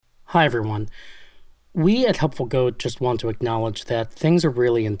Hi, everyone. We at Helpful Goat just want to acknowledge that things are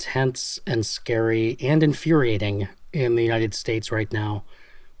really intense and scary and infuriating in the United States right now.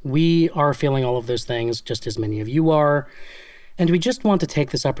 We are feeling all of those things just as many of you are, and we just want to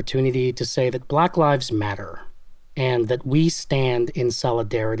take this opportunity to say that Black Lives Matter and that we stand in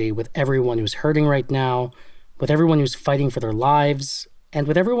solidarity with everyone who's hurting right now, with everyone who's fighting for their lives, and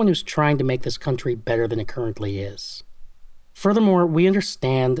with everyone who's trying to make this country better than it currently is. Furthermore, we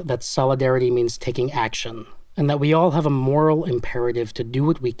understand that solidarity means taking action, and that we all have a moral imperative to do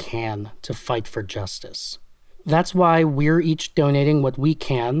what we can to fight for justice. That's why we're each donating what we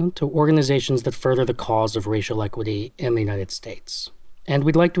can to organizations that further the cause of racial equity in the United States. And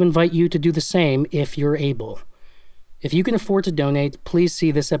we'd like to invite you to do the same if you're able. If you can afford to donate, please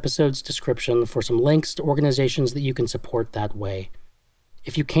see this episode's description for some links to organizations that you can support that way.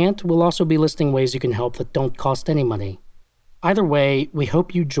 If you can't, we'll also be listing ways you can help that don't cost any money. Either way, we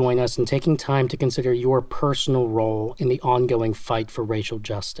hope you join us in taking time to consider your personal role in the ongoing fight for racial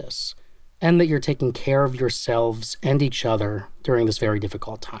justice, and that you're taking care of yourselves and each other during this very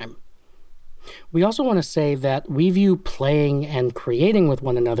difficult time. We also want to say that we view playing and creating with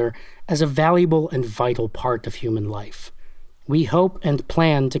one another as a valuable and vital part of human life. We hope and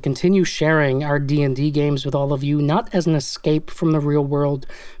plan to continue sharing our D&D games with all of you, not as an escape from the real world,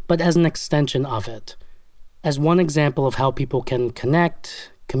 but as an extension of it. As one example of how people can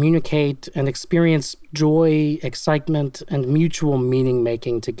connect, communicate, and experience joy, excitement, and mutual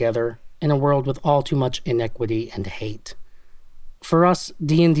meaning-making together in a world with all too much inequity and hate. For us,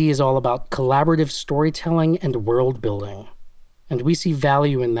 D&D is all about collaborative storytelling and world building, and we see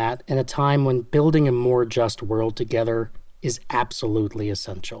value in that in a time when building a more just world together is absolutely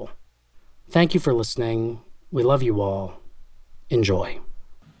essential. Thank you for listening. We love you all. Enjoy.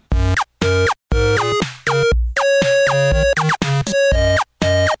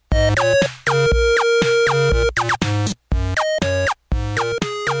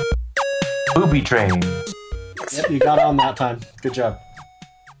 Booby train. Yep, you got on that time. Good job.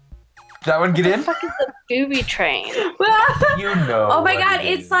 Did that one get in? What the fuck is a booby train? You know. Oh my what god, it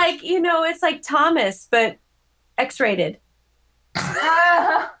it's is. like, it's like Thomas, but X-rated.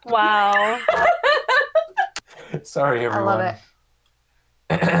 Wow. Sorry, I everyone. love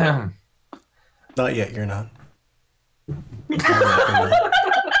it. Not yet, you're not.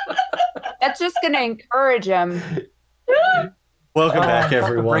 That's just going to encourage him. Welcome back, I thought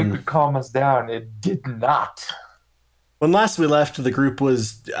the break everyone. would calm us down. It did not. When last we left, the group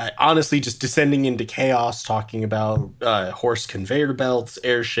was honestly just descending into chaos, talking about horse conveyor belts,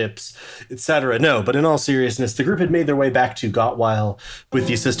 airships, etc. No, but in all seriousness, the group had made their way back to Gotwile with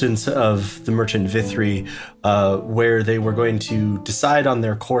the assistance of the merchant Vithri, where they were going to decide on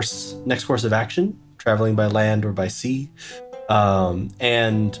their next course of action, traveling by land or by sea,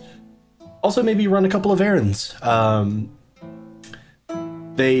 and also maybe run a couple of errands.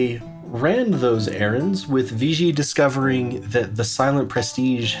 They ran those errands with Viji discovering that the Silent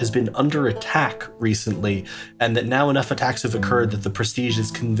Prestige has been under attack recently, and that now enough attacks have occurred that the Prestige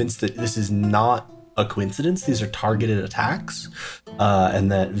is convinced that this is not a coincidence. These are targeted attacks, and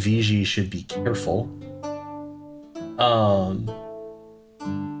that Viji should be careful.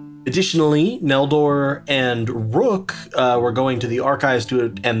 Additionally, Neldor and Rook were going to the archives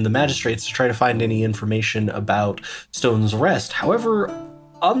and the magistrates to try to find any information about Stone's Rest. However,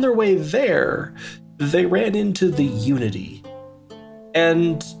 on their way there, they ran into the Unity.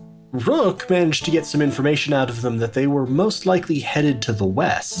 And Rook managed to get some information out of them that they were most likely headed to the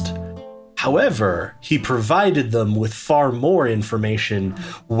west. However, he provided them with far more information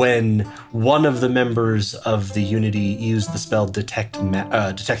when one of the members of the Unity used the spell Detect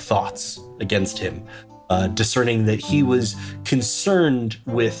Thoughts against him, discerning that he was concerned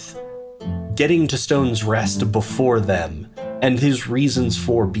with getting to Stone's Rest before them, and his reasons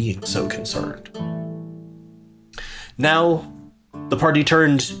for being so concerned. Now, the party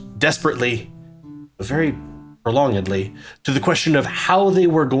turned desperately, very prolongedly, to the question of how they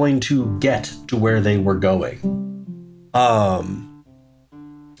were going to get to where they were going.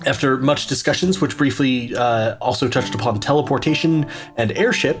 After much discussions, which briefly also touched upon teleportation and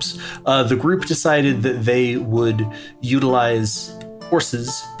airships, the group decided that they would utilize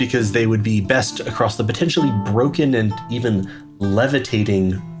horses because they would be best across the potentially broken and even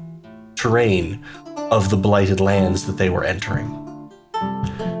levitating terrain of the blighted lands that they were entering.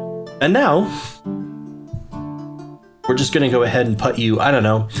 And now, we're just going to go ahead and put you, I don't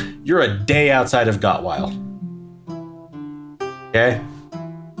know, you're a day outside of Gotwile. Okay?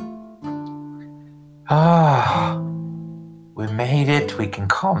 We made it. We can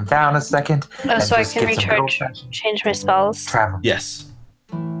calm down a second. Oh, and so I just can get some recharge, good old-fashioned change my spells. travel. Yes.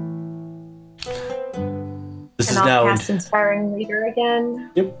 This And is I'll now. cast Inspiring Leader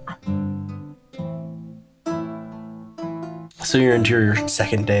again. Yep. So you're into your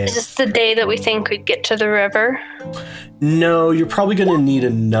second day. Is this the day that we think we'd get to the river? No, you're probably going to need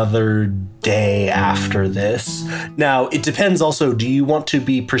another day after this. Now, it depends also, do you want to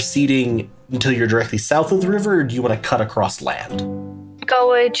be proceeding until you're directly south of the river, or do you want to cut across land?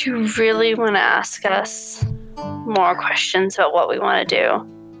 Galway, do you really want to ask us more questions about what we want to do?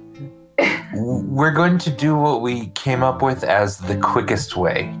 We're going to do what we came up with as the quickest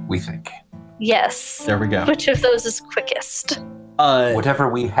way, we think. Yes. There we go. Which of those is quickest? Whatever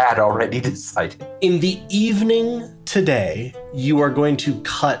we had already decided. In the evening today, you are going to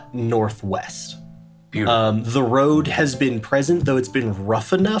cut northwest. Beautiful. The road has been present, though it's been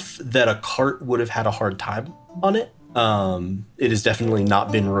rough enough that a cart would have had a hard time on it. It has definitely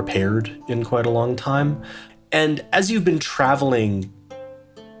not been repaired in quite a long time. And as you've been traveling,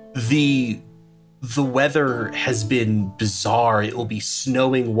 the weather has been bizarre. It will be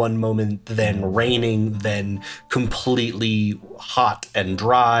snowing one moment, then raining, then completely hot and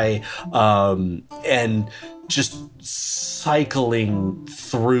dry, and just cycling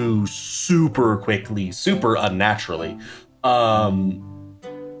through super quickly, super unnaturally.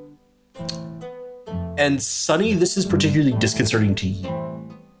 And Sunny, this is particularly disconcerting to you.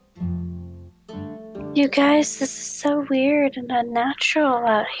 You guys, this is so weird and unnatural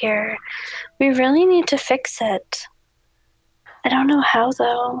out here. We really need to fix it. I don't know how,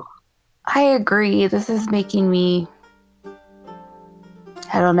 though. I agree. This is making me,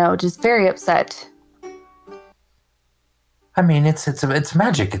 I don't know, just very upset. I mean, it's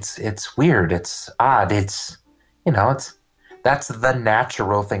magic. It's weird. It's odd. It's that's the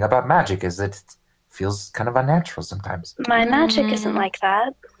natural thing about magic, is that it feels kind of unnatural sometimes. My magic isn't like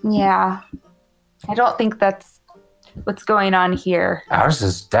that. Yeah. I don't think that's what's going on here. Ours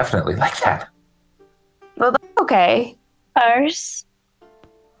is definitely like that. Well, that's okay. Ours?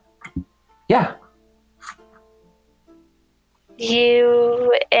 Yeah.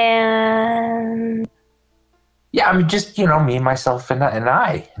 You and... Yeah, I mean, just, me, myself, and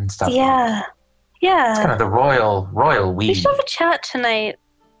I and stuff. Yeah. It's kind of the royal We we. should have a chat tonight.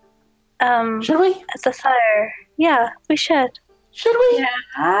 Should we? At the fire. Yeah, we should. Should we? Yeah,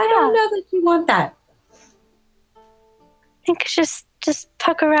 I don't know that you want that. I think just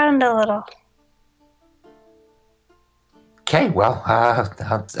poke around a little. Okay, well,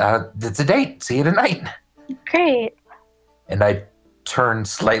 it's a date. See you tonight. Great. And I turn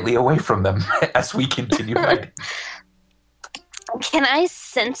slightly away from them as we continue writing. Can I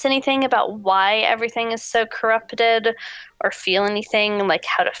sense anything about why everything is so corrupted, or feel anything like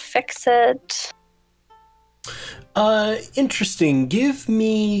how to fix it? Interesting. Give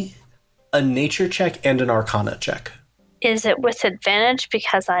me a nature check and an arcana check. Is it with advantage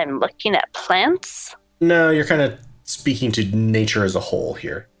because I'm looking at plants? No, you're kind of speaking to nature as a whole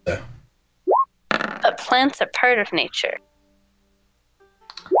here. So. But plants are part of nature.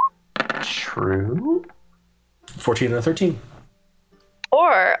 True. 14 and a 13.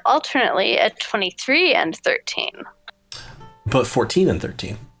 Or alternately, a 23 and 13. But 14 and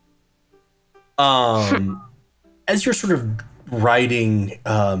 13. As you're sort of writing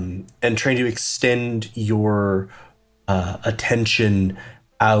and trying to extend your attention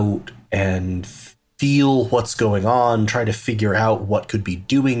out and feel what's going on, try to figure out what could be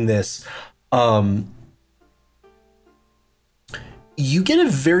doing this, you get a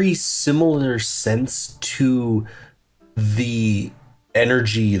very similar sense to the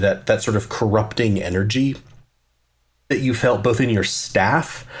energy, that sort of corrupting energy that you felt both in your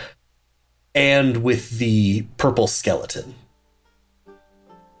staff and with the purple skeleton.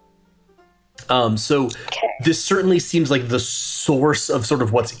 So this certainly seems like the source of sort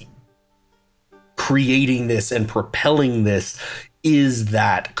of what's creating this and propelling this is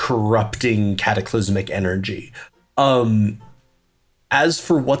that corrupting cataclysmic energy. As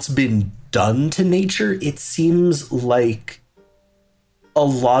for what's been done to nature, it seems like a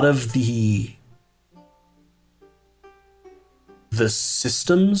lot of the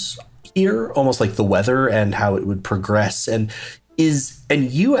systems here, almost like the weather and how it would progress, and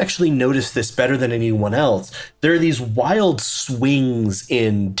you actually notice this better than anyone else. There are these wild swings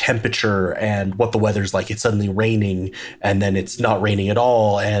in temperature and what the weather's like. It's suddenly raining and then it's not raining at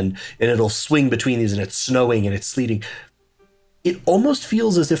all, and it'll swing between these, and it's snowing and it's sleeting. It almost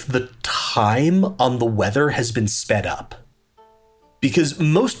feels as if the time on the weather has been sped up. Because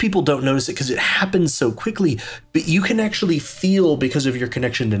most people don't notice it because it happens so quickly, but you can actually feel, because of your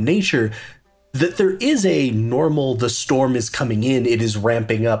connection to nature, that there is a normal, the storm is coming in, it is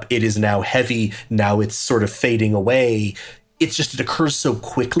ramping up, it is now heavy, now it's sort of fading away. It's just, it occurs so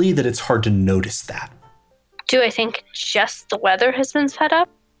quickly that it's hard to notice that. Do I think just the weather has been sped up?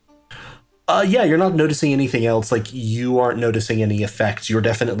 Yeah, you're not noticing anything else. Like, you aren't noticing any effects. You're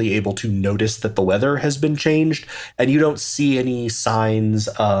definitely able to notice that the weather has been changed, and you don't see any signs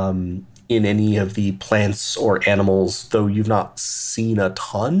in any of the plants or animals, though you've not seen a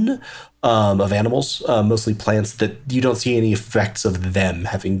ton of animals, mostly plants, that you don't see any effects of them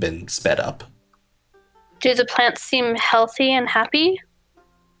having been sped up. Do the plants seem healthy and happy?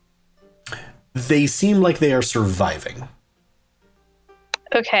 They seem like they are surviving.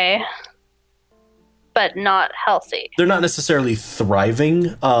 Okay. But not healthy. They're not necessarily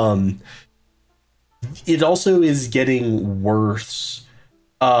thriving. It also is getting worse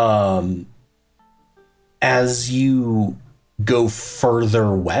as you go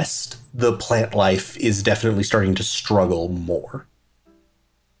further west. The plant life is definitely starting to struggle more.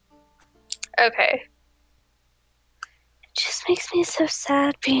 Okay. It just makes me so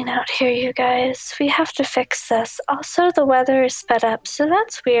sad being out here, you guys. We have to fix this. Also, the weather is sped up, so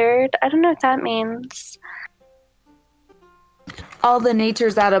that's weird. I don't know what that means. All the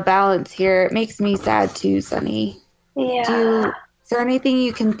nature's out of balance here. It makes me sad too, Sunny. Yeah. Is there anything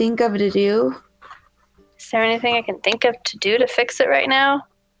you can think of to do? Is there anything I can think of to do to fix it right now?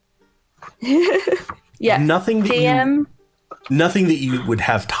 Yes. Nothing that you would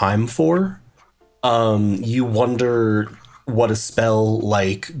have time for. You wonder what a spell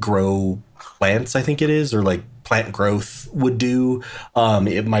like grow plants, I think it is, or like plant growth would do.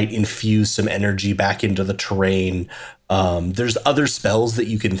 It might infuse some energy back into the terrain. There's other spells that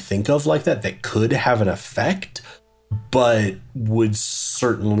you can think of like that could have an effect, but would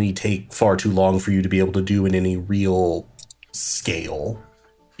certainly take far too long for you to be able to do in any real scale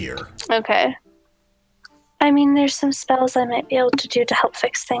here. Okay. I mean, there's some spells I might be able to do to help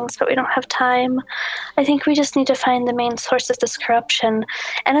fix things, but we don't have time. I think we just need to find the main source of this corruption.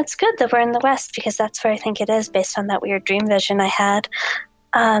 And it's good that we're in the West, because that's where I think it is, based on that weird dream vision I had.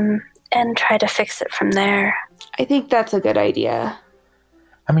 And try to fix it from there. I think that's a good idea.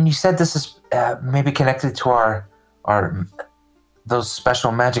 I mean, you said this is maybe connected to our those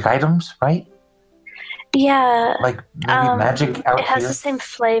special magic items, right? Yeah. Like maybe magic out it has here? the same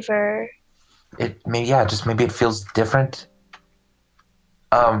flavor. Maybe it feels different.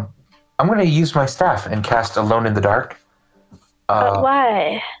 I'm gonna use my staff and cast Alone in the Dark. But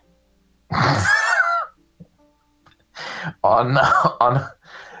why? on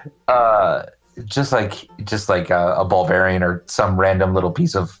just like a Bulbarian or some random little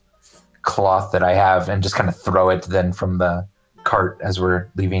piece of cloth that I have, and just kind of throw it then from the cart as we're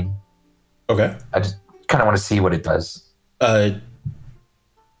leaving. Okay. I just kind of want to see what it does.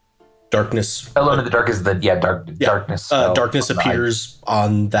 Darkness. Alone in the Dark is darkness. Darkness appears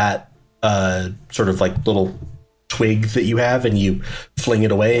on that sort of like little twig that you have, and you fling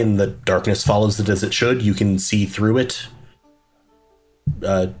it away, and the darkness follows it as it should. You can see through it.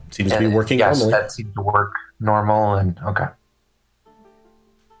 Seems to be working normally. That seems to work normal, and okay.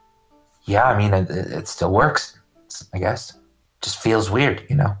 Yeah, I mean, it still works, I guess. Just feels weird,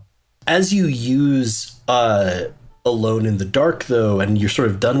 you know? As you use Alone in the Dark, though, and you're sort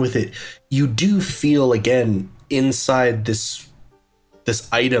of done with it, you do feel, again, inside this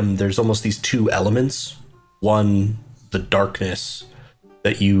item, there's almost these two elements. One, the darkness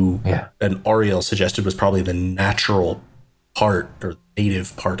that you and Ariel suggested was probably the natural part or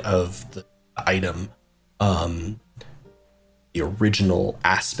native part of the item, the original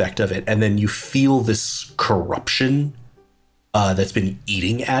aspect of it. And then you feel this corruption that's been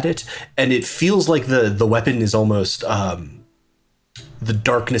eating at it, and it feels like the weapon is almost the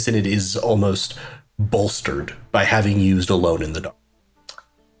darkness in it is almost bolstered by having used Alone in the Dark.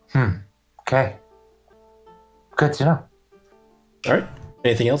 Okay. Good to know. All right.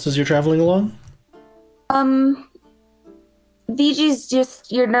 Anything else as you're traveling along? VG's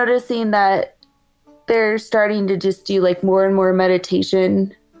just, you're noticing that they're starting to just do like more and more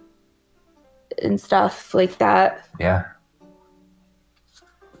meditation and stuff like that. Yeah.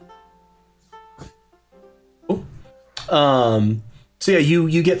 So yeah,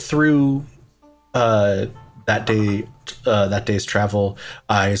 you get through that day's travel.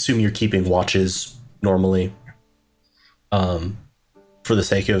 I assume you're keeping watches normally, for the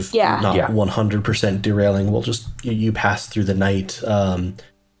sake of not 100% derailing. We'll just you pass through the night.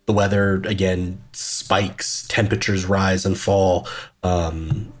 The weather again spikes, temperatures rise and fall.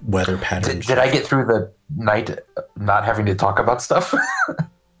 Weather patterns. Did I get through the night not having to talk about stuff?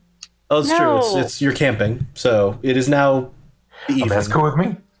 Oh, it's true. It's you're camping, so it is now the evening. That's cool with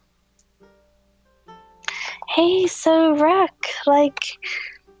me. Hey, so Rick,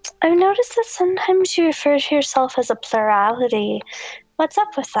 I've noticed that sometimes you refer to yourself as a plurality. What's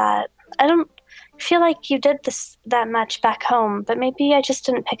up with that? I don't I feel like you did that much back home, but maybe I just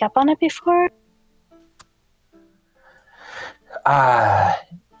didn't pick up on it before. Yeah,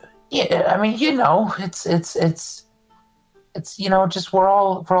 I mean, it's just we're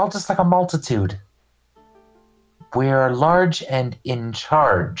all just like a multitude. We're large and in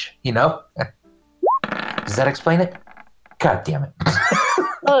charge, Does that explain it? God damn it.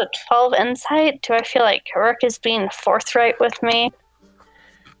 12 insight? Do I feel like Rook is being forthright with me?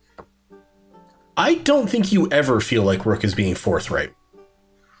 I don't think you ever feel like Rook is being forthright.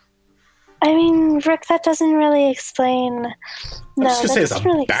 I mean, Rook, that doesn't really explain. I was No, just that say it's doesn't a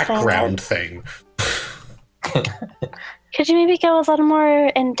really explain background it. thing. Could you maybe go a little more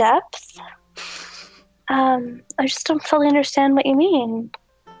in depth? I just don't fully understand what you mean.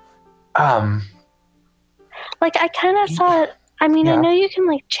 Like, I kind of thought, I mean, I Yeah. know you can,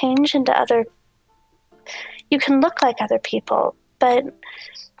 like, change into you can look like other people, but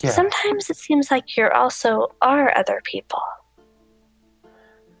Yeah. sometimes it seems like you also are other people.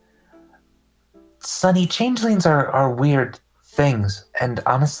 Sonny, changelings are weird things, and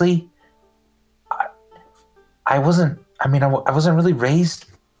honestly, I wasn't really raised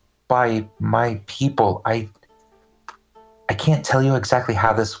by my people. I can't tell you exactly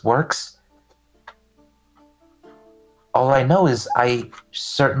how this works. All I know is I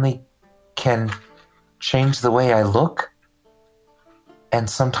certainly can change the way I look, and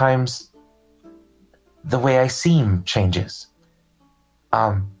sometimes the way I seem changes.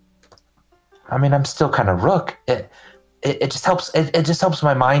 I mean, I'm still kind of Rook. It just helps. It just helps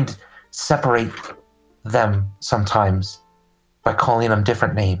my mind separate them sometimes by calling them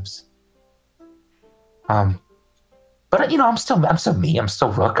different names. But I'm still me. I'm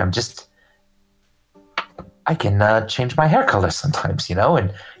still Rook. I can change my hair color sometimes,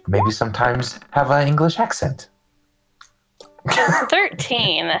 and maybe sometimes have an English accent.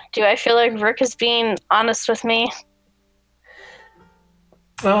 13. Do I feel like Rook is being honest with me?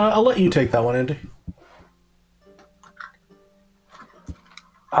 I'll let you take that one, Andy.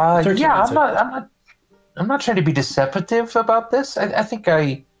 13 Yeah, insight. I'm not trying to be deceptive about this. I think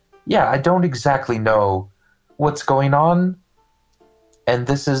I don't exactly know what's going on, and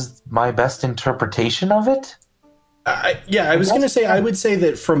this is my best interpretation of it. I was going to say, I would say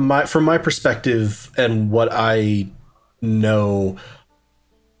that from my perspective and what I know,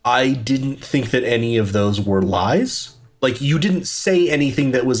 I didn't think that any of those were lies. Like, you didn't say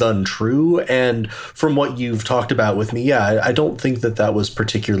anything that was untrue, and from what you've talked about with me, I don't think that was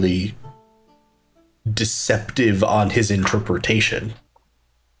particularly deceptive on his interpretation.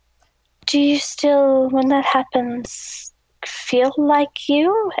 Do you still, when that happens, feel like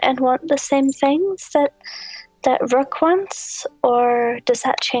you and want the same things that Rook wants, or does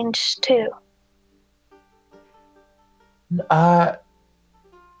that change too? Yeah,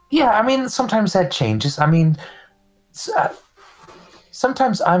 I mean, sometimes that changes. I mean,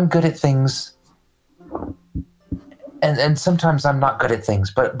 sometimes I'm good at things, and sometimes I'm not good at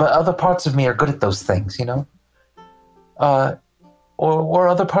things. But other parts of me are good at those things, or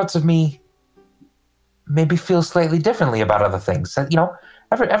other parts of me maybe feel slightly differently about other things.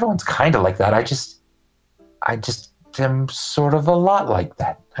 Everyone's kind of like that. I just am sort of a lot like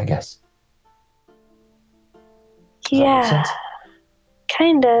that, I guess. Does that make sense?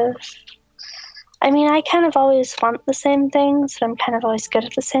 Kind of. I mean, I kind of always want the same things, and I'm kind of always good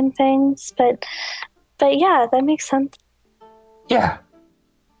at the same things, but yeah, that makes sense. Yeah.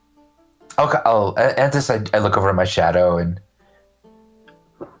 Okay. At this, I look over at my shadow, and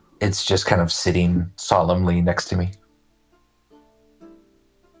it's just kind of sitting solemnly next to me.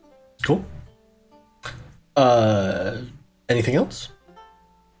 Cool. Anything else?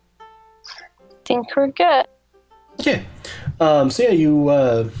 Think we're good. Okay. So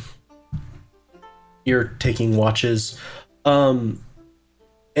yeah, you're taking watches. And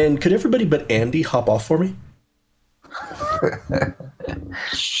could everybody but Andy hop off for me?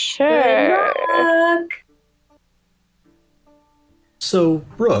 Sure. Look. So,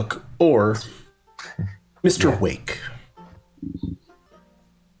 Rook, or Mr. Yeah. Wake,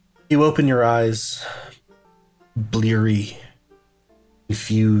 you open your eyes, bleary,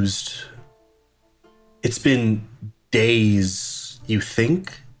 confused. It's been days, you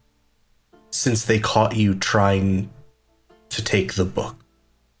think, since they caught you trying to take the book.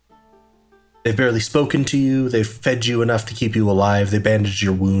 They've barely spoken to you, they've fed you enough to keep you alive, they bandaged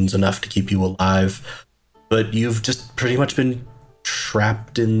your wounds enough to keep you alive, but you've just pretty much been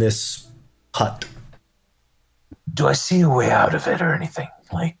trapped in this hut. Do I see a way out of it or anything?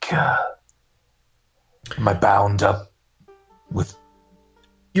 Like, am I bound up with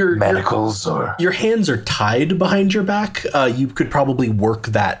medicals or... Your hands are tied behind your back. You could probably work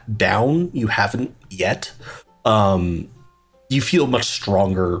that down. You haven't yet. You feel much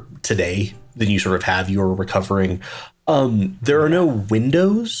stronger today than you sort of have. You're recovering. There are no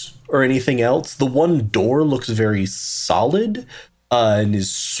windows or anything else. The one door looks very solid and is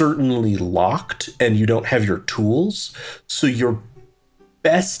certainly locked, and you don't have your tools. So your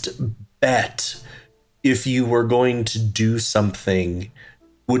best bet, if you were going to do something,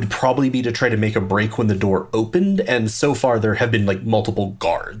 would probably be to try to make a break when the door opened. And so far there have been like multiple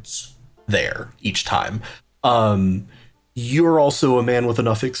guards there each time. You're also a man with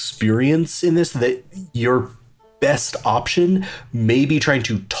enough experience in this that your best option may be trying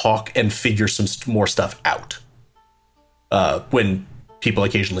to talk and figure some more stuff out. When people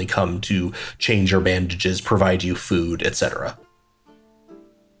occasionally come to change your bandages, provide you food, etc.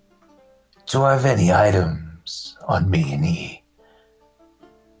 Do I have any items on me? Any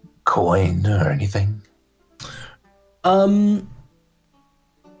coin or anything? Give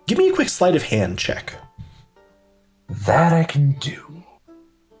me a quick sleight of hand check. That I can do.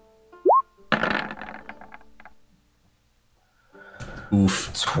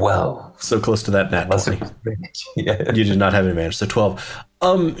 Oof. 12. So close to that nat 20. Yeah. You did not have an advantage, so 12.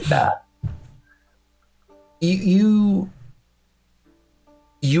 Nah.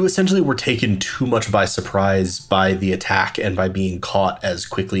 You essentially were taken too much by surprise by the attack and by being caught as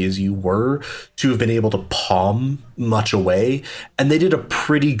quickly as you were to have been able to palm much away. And they did a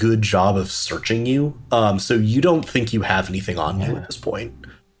pretty good job of searching you. So you don't think you have anything on you at this point.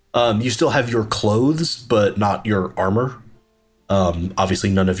 You still have your clothes, but not your armor. Obviously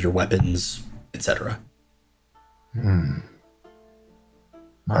none of your weapons, etc. All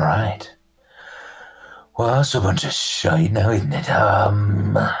right. Well, that's a bunch of shite now, isn't it?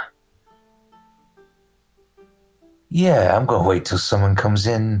 Yeah, I'm gonna wait till someone comes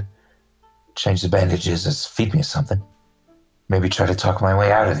in, change the bandages, or feed me or something. Maybe try to talk my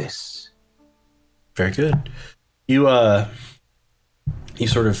way out of this. Very good. You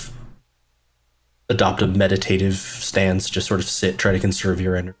sort of adopt a meditative stance, just sort of sit, try to conserve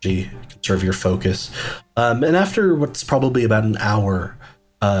your energy, conserve your focus. And after what's probably about an hour,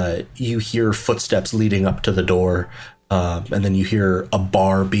 you hear footsteps leading up to the door, and then you hear a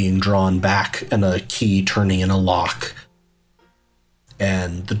bar being drawn back and a key turning in a lock.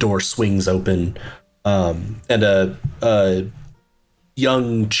 And the door swings open, and a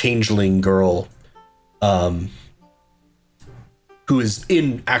young changeling girl, who is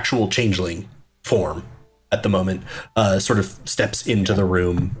in actual changeling form at the moment, sort of steps into the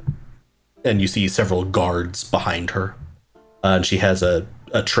room, and you see several guards behind her. And she has a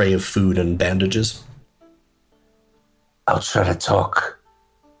tray of food and bandages. I'll try to talk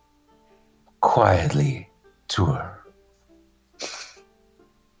quietly to her.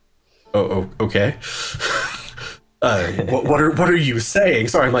 Oh, okay. What are you saying?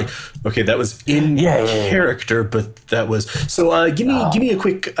 Sorry, I'm like, okay, that was in character, but that was so. Give me a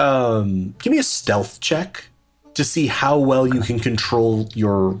quick, give me a stealth check to see how well you can control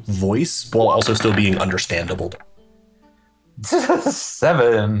your voice while also still being understandable.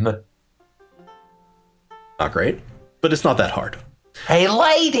 7. Not great, but it's not that hard. Hey,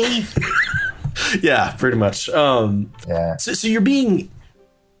 lady. Yeah, pretty much. Yeah. So you're being,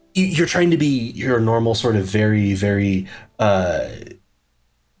 you're trying to be your normal sort of very, very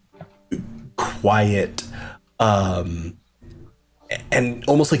quiet, and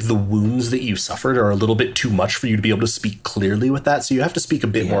almost like the wounds that you suffered are a little bit too much for you to be able to speak clearly with that. So you have to speak a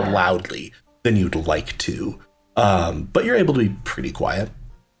bit more loudly than you'd like to. But you're able to be pretty quiet.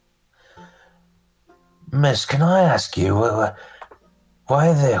 Miss, can I ask you, why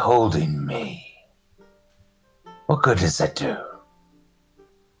are they holding me? What good does that do?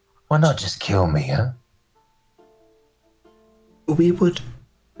 Why not just kill me, huh? We would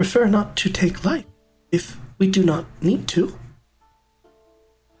prefer not to take life if we do not need to.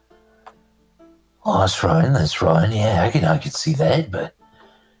 Oh, that's right. Yeah, I could see that, but...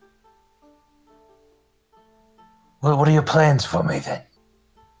 Well, what are your plans for me, then?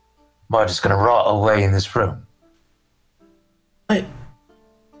 Am I just going to rot away in this room? I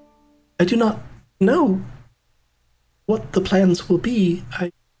do not know what the plans will be.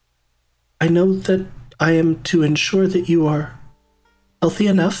 I know that I am to ensure that you are healthy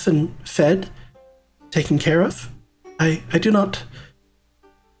enough and fed, taken care of. I do not...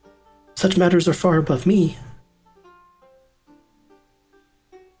 Such matters are far above me.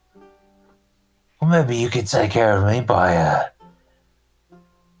 Well, maybe you could take care of me by,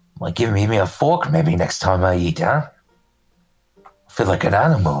 giving me a fork maybe next time I eat, huh? I feel like an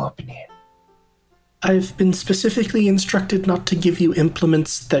animal up in here. I've been specifically instructed not to give you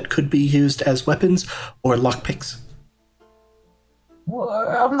implements that could be used as weapons or lockpicks. Well,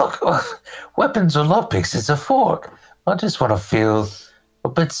 I'm not. Weapons or lockpicks, it's a fork. I just want to feel a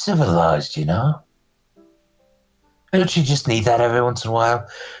bit civilized, you know? Don't you just need that every once in a while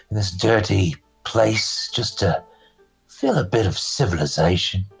in this dirty place just to feel a bit of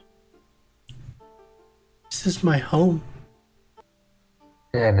civilization? This is my home.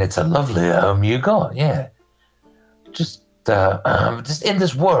 And it's a lovely home you got, yeah. Just in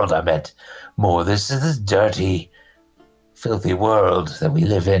this world, I meant more. This dirty, filthy world that we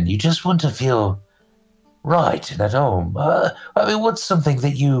live in. You just want to feel right and at home. I mean, what's something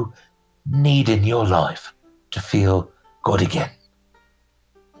that you need in your life to feel good again?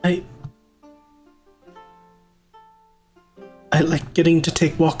 I like getting to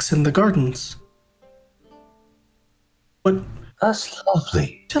take walks in the gardens. What? That's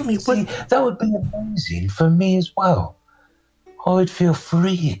lovely. Tell me, See, that would be amazing for me as well. I would feel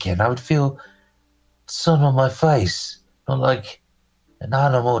free again. I would feel sun on my face, not like an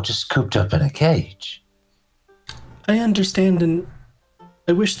animal just cooped up in a cage. I understand, and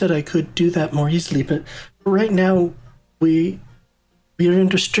I wish that I could do that more easily, but right now we are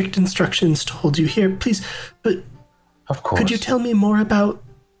under strict instructions to hold you here. Please, but of course. Could you tell me more about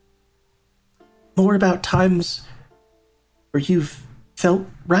times where you've felt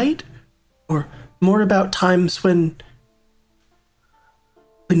right, or more about times when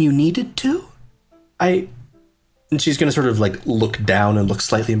you needed to? And she's going to sort of like look down and look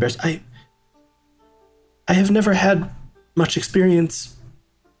slightly embarrassed. I have never had much experience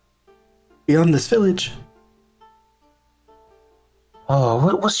beyond this village.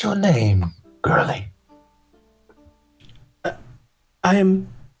 Oh, what's your name, girlie? I am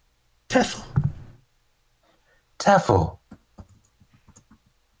Teffel. Teffel.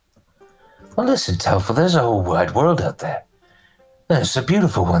 Well, listen, Teffel, there's a whole wide world out there. There's a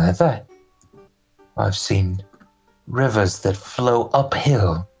beautiful one at that. I've seen rivers that flow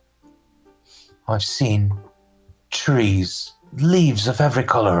uphill. I've seen trees, leaves of every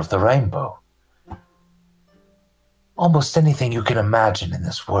color of the rainbow. Almost anything you can imagine in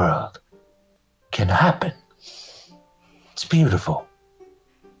this world can happen. It's beautiful.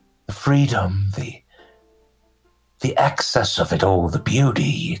 The freedom, the excess of it all, the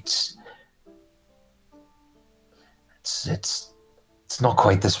beauty, it's not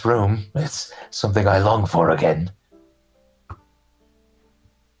quite this room. It's something I long for again.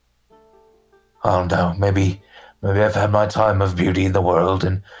 I don't know, maybe I've had my time of beauty in the world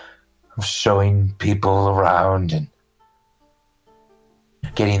and I'm showing people around and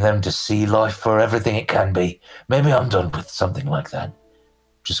getting them to see life for everything it can be. Maybe I'm done with something like that.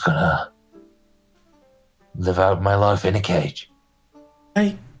 Just gonna live out my life in a cage.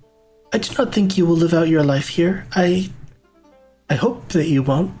 I do not think you will live out your life here. I hope that you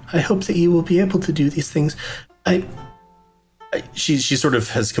won't. I hope that you will be able to do these things. She sort of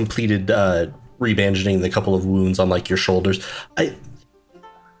has completed rebandaging the couple of wounds on like your shoulders.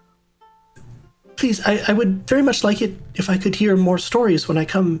 Please, I would very much like it if I could hear more stories when I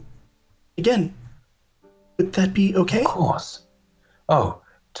come again. Would that be okay? Of course. Oh,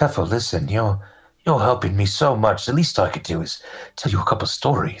 Teffel, listen, you're helping me so much. The least I could do is tell you a couple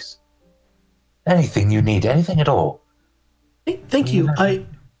stories. Anything you need, anything at all. Thank you. I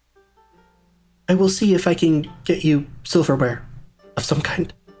will see if I can get you silverware of some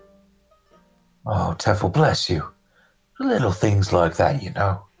kind. Oh, Teffel, bless you. Little things like that, you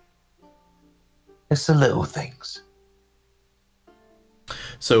know. It's the little things.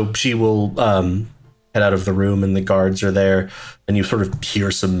 So she will head out of the room and the guards are there, and you sort of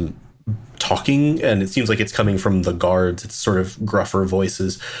hear some talking, and it seems like it's coming from the guards. It's sort of gruffer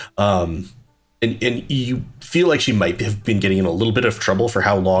voices. And you feel like she might have been getting in a little bit of trouble for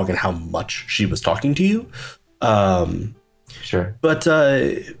how long and how much she was talking to you. Sure. But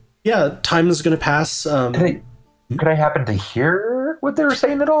yeah, time is going to pass. Could I happen to hear what they were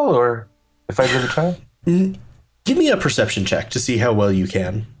saying at all, or if I really try? Give me a perception check to see how well you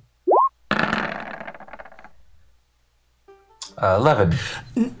can. 11.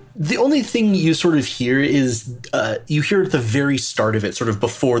 The only thing you sort of hear is you hear at the very start of it, sort of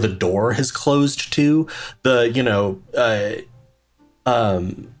before the door has closed to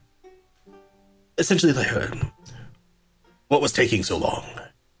essentially like, what was taking so long?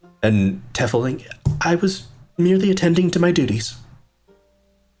 And Teffeling, I was merely attending to my duties.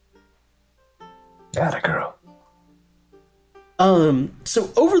 Atta girl.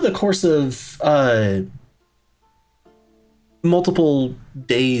 So over the course of multiple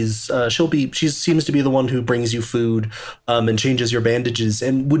days. She seems to be the one who brings you food and changes your bandages.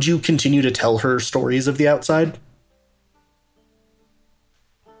 And would you continue to tell her stories of the outside?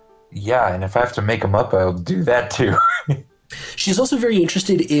 Yeah, and if I have to make them up, I'll do that too. She's also very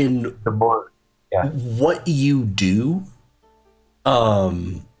interested in The more, yeah, what you do.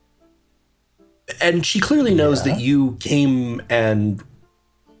 And she clearly knows that you came and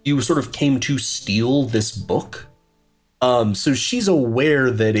you sort of came to steal this book. So she's aware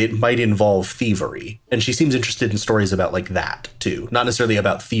that it might involve thievery, and she seems interested in stories about like that too. Not necessarily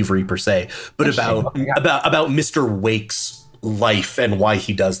about thievery per se, but about Mr. Wake's life and why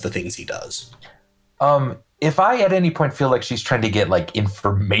he does the things he does. If I at any point feel like she's trying to get like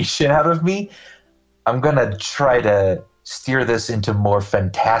information out of me, I'm gonna try to steer this into more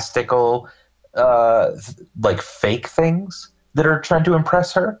fantastical, like fake things that are trying to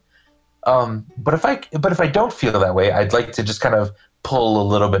impress her. But if I don't feel that way, I'd like to just kind of pull a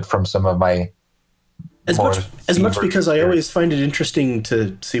little bit from some of my as much because I always find it interesting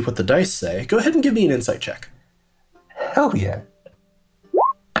to see what the dice say. Go ahead and give me an insight check. Hell yeah.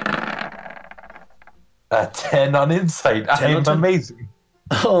 A 10 on insight. I am amazing.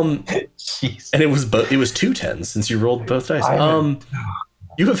 Jeez. And it was 2 10s since you rolled both dice.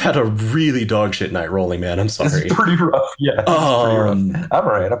 You have had a really dog shit night rolling, man. I'm sorry. It's pretty rough. Yeah. It's pretty rough. I'm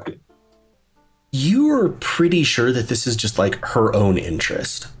all right. I'm good. You are pretty sure that this is just like her own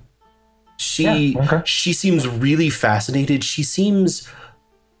interest. She seems really fascinated. She seems,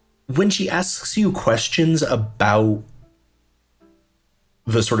 when she asks you questions about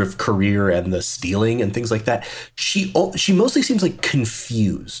the sort of career and the stealing and things like that, she mostly seems like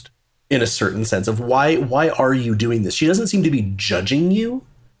confused in a certain sense of why are you doing this? She doesn't seem to be judging you,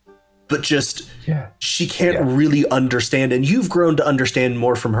 but just she can't really understand. And you've grown to understand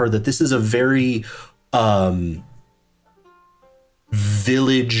more from her that this is a very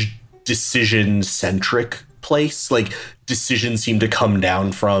village decision centric place. Like decisions seem to come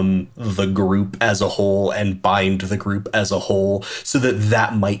down from the group as a whole and bind the group as a whole, so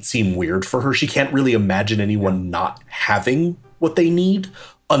that might seem weird for her. She can't really imagine anyone not having what they need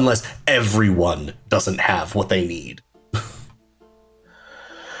unless everyone doesn't have what they need.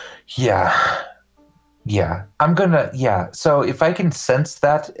 Yeah. I'm gonna, so if I can sense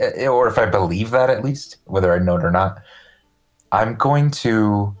that, or if I believe that at least, whether I know it or not, I'm going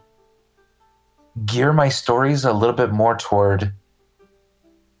to gear my stories a little bit more toward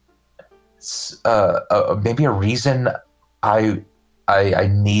maybe a reason I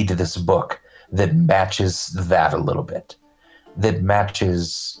need this book that matches that a little bit, that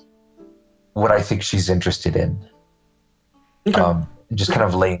matches what I think she's interested in. Okay. Just kind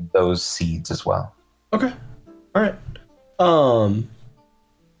of laying those seeds as well. Okay. All right. Oh,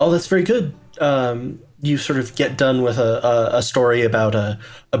 that's very good. You sort of get done with a story about a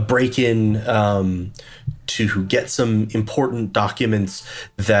break-in to get some important documents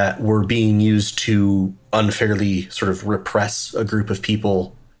that were being used to unfairly sort of repress a group of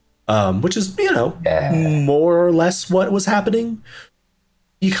people, which is, more or less what was happening.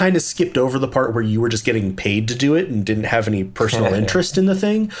 You kind of skipped over the part where you were just getting paid to do it and didn't have any personal interest in the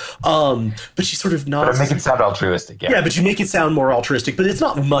thing. But she sort of nods. But I make it sound altruistic, yeah. Yeah, but you make it sound more altruistic, but it's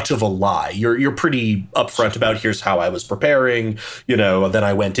not much of a lie. You're pretty upfront about here's how I was preparing, then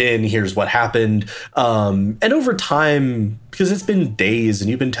I went in, here's what happened. And over time, because it's been days and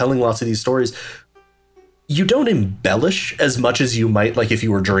you've been telling lots of these stories, you don't embellish as much as you might like if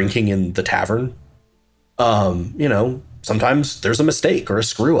you were drinking in the tavern. Sometimes there's a mistake or a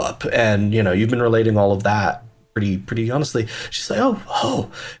screw up, and you've been relating all of that pretty honestly. She's like, oh,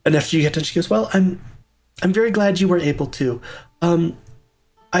 and after you get done, she goes, well, I'm very glad you were able to.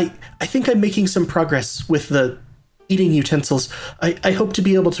 I think I'm making some progress with the eating utensils. I hope to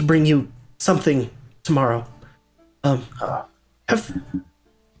be able to bring you something tomorrow. Have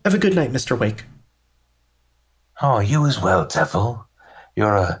a good night, Mr. Wake. Oh, you as well, Tefel.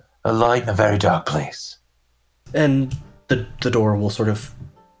 You're a light in a very dark place. And the door will sort of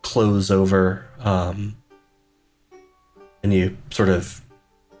close over, and you sort of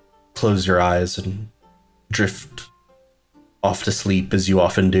close your eyes and drift off to sleep, as you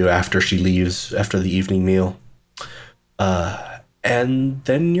often do after she leaves after the evening meal. And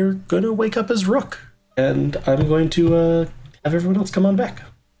then you're going to wake up as Rook, and I'm going to have everyone else come on back.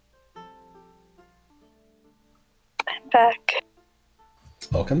 I'm back.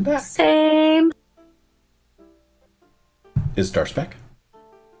 Welcome back. Same. Is Darce back?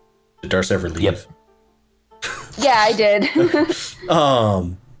 Did Darce ever leave? Yep. Yeah, I did.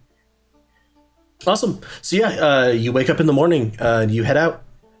 Awesome. So you wake up in the morning, you head out,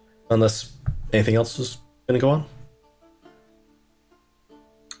 unless anything else is going to go on.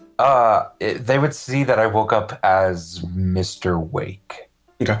 They would see that I woke up as Mr. Wake.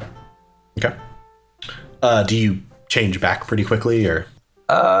 Okay. Do you change back pretty quickly, or?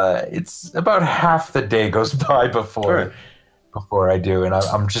 It's about half the day goes by before I do, and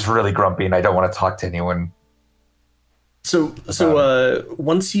I'm just really grumpy, and I don't want to talk to anyone. So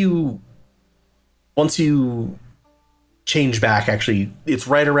once you change back, actually, it's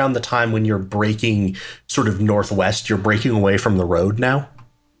right around the time when you're breaking sort of northwest. You're breaking away from the road now.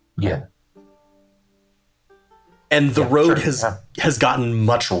 Yeah. And the road has gotten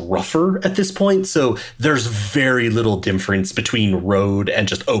much rougher at this point, so there's very little difference between road and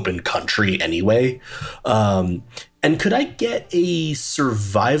just open country anyway. And could I get a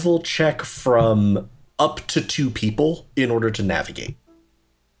survival check from up to 2 people in order to navigate?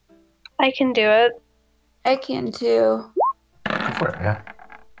 I can do it. I can too. Go for it, yeah.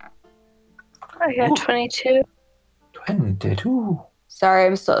 I got 22. 22. Sorry,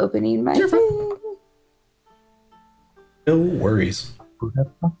 I'm still opening my thing. No worries. Here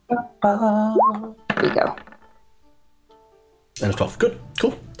we go. And a 12. Good.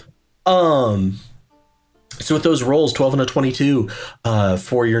 Cool. So with those rolls, 12 and a 22,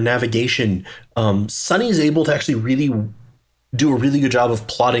 for your navigation, Sunny is able to actually really do a really good job of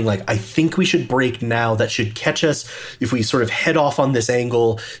plotting, like, I think we should break now. That should catch us if we sort of head off on this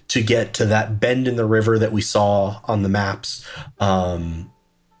angle to get to that bend in the river that we saw on the maps.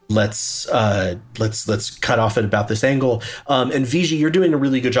 Let's cut off at about this angle. And Viji, you're doing a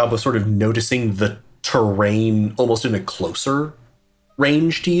really good job of sort of noticing the terrain almost in a closer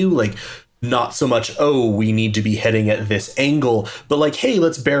range to you. Like, not so much, oh, we need to be heading at this angle, but like, hey,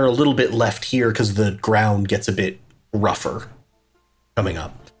 let's bear a little bit left here because the ground gets a bit rougher coming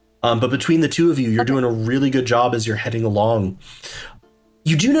up. But between the two of you, you're doing a really good job as you're heading along.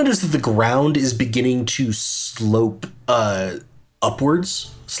 You do notice that the ground is beginning to slope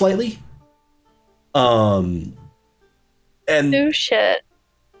upwards slightly. And No shit.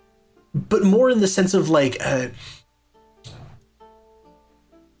 but more in the sense of like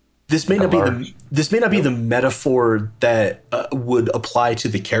this may not be the metaphor that would apply to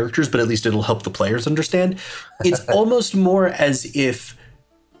the characters, but at least it'll help the players understand. It's almost more as if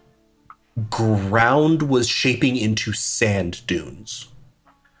ground was shaping into sand dunes.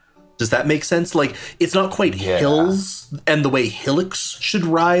 Does that make sense? Like, it's not quite hills and the way hillocks should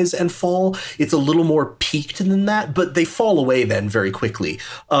rise and fall. It's a little more peaked than that, but they fall away then very quickly.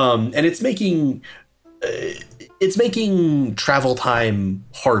 And it's making travel time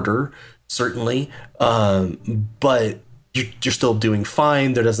harder, certainly. But you're still doing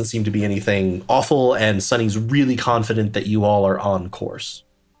fine. There doesn't seem to be anything awful, and Sunny's really confident that you all are on course.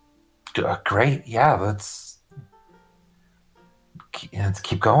 Great. Yeah, let's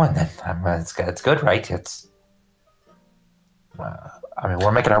keep going then. It's good, right?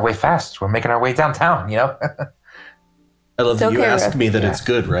 We're making our way fast. We're making our way downtown, you know? I love that you asked me that it's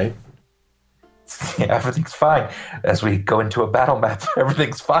good, right? Yeah, everything's fine. As we go into a battle map,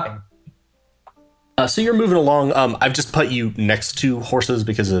 everything's fine. So you're moving along. I've just put you next to horses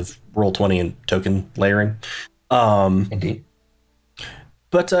because of Roll20 and token layering. Indeed.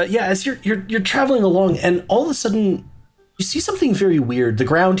 But as you're traveling along, and all of a sudden you see something very weird. The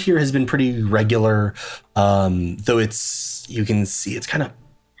ground here has been pretty regular, though you can see it's kind of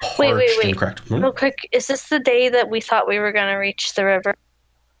parched. Wait. And cracked. Real quick, is this the day that we thought we were going to reach the river?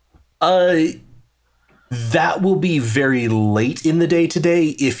 That will be very late in the day today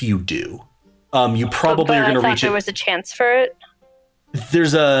if you do. You probably are going to reach it. There was a chance for it.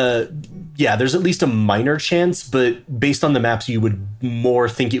 There's at least a minor chance, but based on the maps, you would more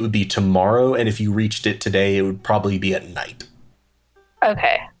think it would be tomorrow, and if you reached it today, it would probably be at night.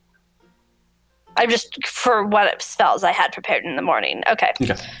 Okay. I'm just, for what spells I had prepared in the morning. Okay.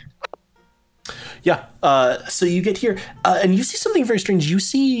 Yeah, so you get here, and you see something very strange. You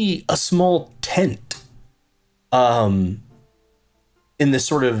see a small tent in this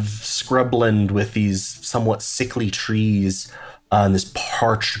sort of scrubland with these somewhat sickly trees on this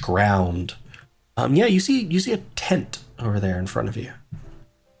parched ground. You see a tent over there in front of you.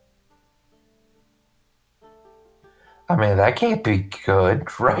 I mean, that can't be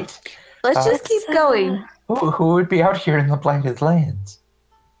good, right? Let's just keep going. Who would be out here in the Blighted Lands?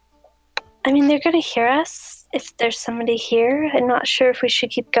 I mean, they're going to hear us if there's somebody here. I'm not sure if we should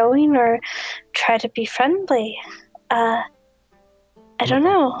keep going or try to be friendly. I don't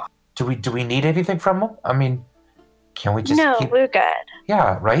know. Do we need anything from them? I mean, can we just we're good.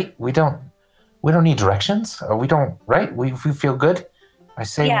 Yeah, right? We don't need directions. We don't, right? We feel good. I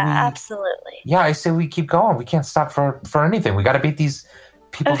say absolutely. Yeah, I say we keep going. We can't stop for anything. We got to beat these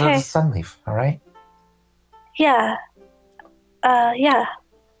people to the Sunleaf, all right? Yeah. Yeah.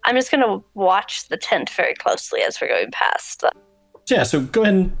 I'm just going to watch the tent very closely as we're going past. Yeah, so go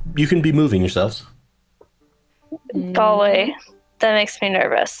ahead and you can be moving yourselves. Galway. That makes me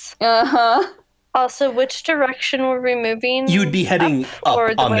nervous. Uh-huh. Also, which direction were we moving? You would be heading up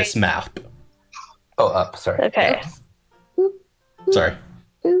or the on way- this map. Oh, up. Sorry. Okay. Sorry.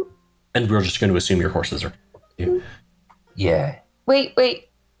 Boop. And we're just going to assume your horses are. Yeah. Wait.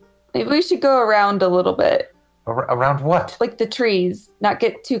 Maybe we should go around a little bit. Around what? Like the trees. Not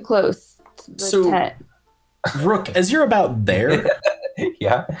get too close to the So- tent. Rook, as you're about there,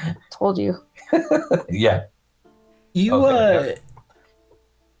 Yeah. Told you. Yeah. you Okay,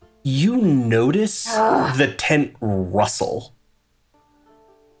 you notice Ah. the tent rustle.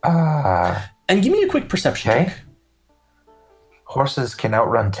 Ah. And give me a quick perception Okay. check. Horses can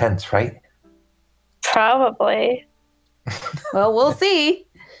outrun tents, right? Probably. Well, we'll see.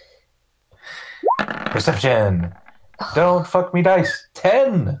 Perception. Don't fuck me, dice.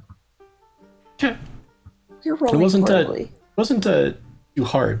 10. You're rolling wasn't a- horribly. Wasn't too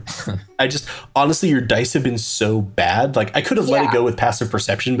hard. I just honestly, your dice have been so bad. Like I could have let it Yeah. go with passive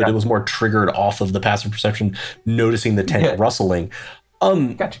perception, but it was more triggered off of the passive perception, noticing the tent Yeah. rustling.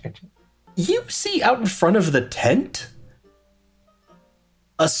 Gotcha. You see out in front of the tent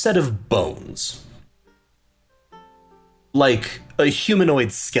a set of bones, like a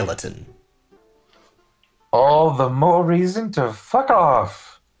humanoid skeleton. All the more reason to fuck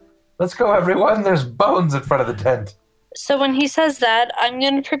off. Let's go, everyone. There's bones in front of the tent. So when he says that, I'm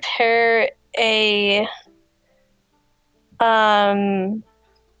going to prepare a...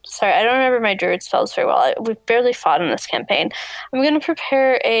 Sorry, I don't remember my druid spells very well. We've barely fought in this campaign. I'm going to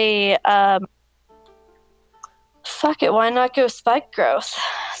prepare a... Fuck it, why not go spike growth?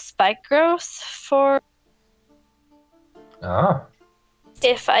 Spike growth for Oh.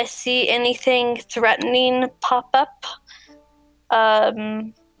 if I see anything threatening pop up,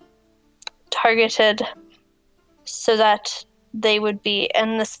 targeted so that they would be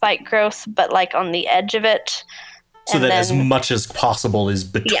in the spike growth, but like on the edge of it. So And that as then- much as possible is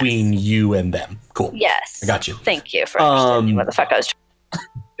between you and them. Cool. Yes. I got you. Thank you for understanding Um, what the fuck I was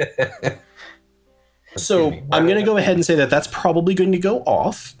So Excuse me, I'm going to what? go ahead and say that that's probably going to go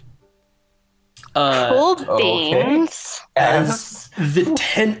off. Cool okay. beans. As the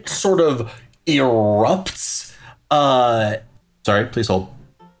tent sort of erupts. Sorry, please hold.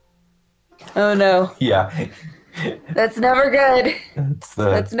 Oh no. Yeah. That's never good. It's the.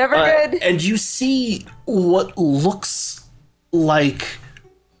 That's never good. And you see what looks like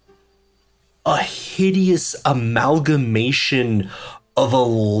a hideous amalgamation of a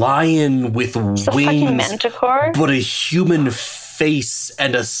lion with It's a fucking wings, manticore. but a human face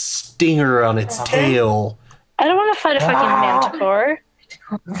and a stinger on its tail. I don't want to fight a fucking manticore.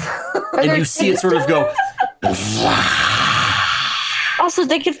 And you see it sort of go. Also,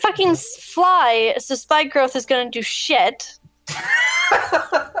 they could fucking fly, so spike growth is going to do shit.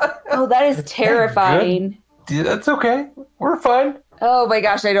 Oh, that is terrifying. Yeah, that's okay. We're fine. Oh my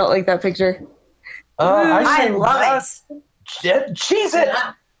gosh, I don't like that picture. I love it. Cheese it.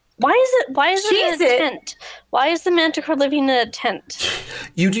 Why is it Cheese in a it. tent? Why is the manticore living in a tent?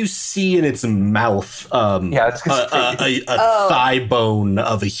 You do see in its mouth Yeah, it's a Oh. thigh bone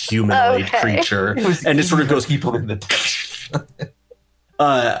of a humanoid Okay. creature. And it sort of goes, people in the tent.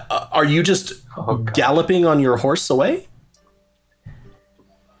 are you just Oh, God. galloping on your horse away?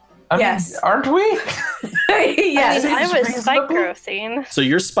 I mean, Yes. aren't we? Yes. I it's was spike reasonable. growthing. So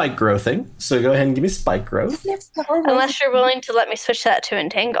you're spike growthing. So go ahead and give me spike growth. Unless you're willing to let me switch that to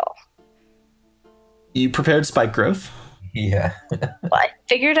entangle. You prepared spike growth. Yeah. Well, I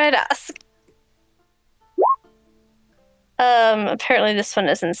figured I'd ask. Apparently this one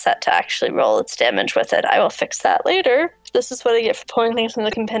isn't set to actually roll its damage with it. I will fix that later. This is what I get for pulling things from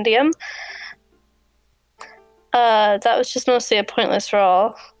the compendium. That was just mostly a pointless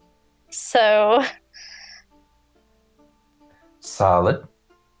roll. So, Solid.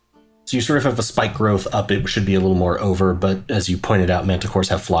 So you sort of have a spike growth up. It should be a little more over, but as you pointed out, manticores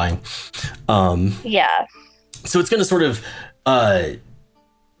have flying. yeah. So it's going to sort of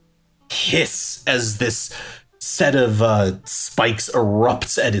hiss as this set of spikes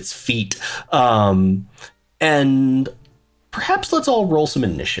erupts at its feet. And perhaps let's all roll some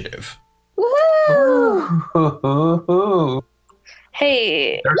initiative. Woohoo!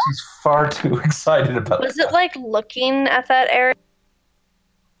 Hey, Darcy's far too excited about was that. it like looking at that area?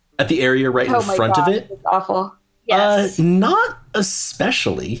 At the area right in Oh my front God, of it? it's awful. Yes. Not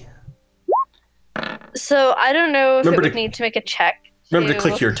especially. So I don't know if Remember it would to- need to make a check. Remember to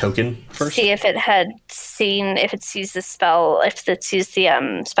click your token first? See if it had seen, if it sees the spell, if it sees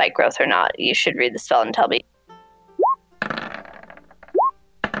the spike growth or not. You should read the spell and tell me.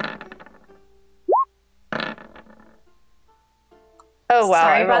 Oh wow,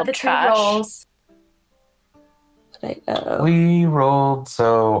 Sorry I about rolled the trash. two rolls. We rolled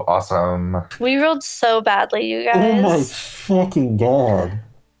so awesome. We rolled so badly, you Oh my guys. fucking god.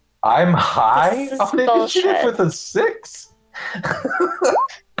 I'm high This is on initiative bullshit. with a 6.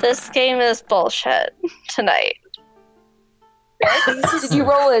 This game is bullshit tonight. Did you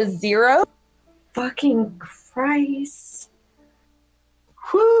roll a 0? Fucking Christ.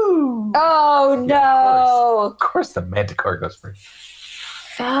 Woo! Oh Yeah, no! Of course the Manticore goes first.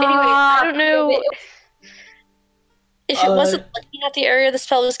 Anyway, I don't know if it Uh, wasn't looking at the area the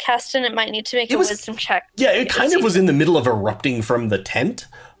spell was cast in. It might need to make It a was- wisdom check. Yeah, it kind of was in the middle of erupting from the tent.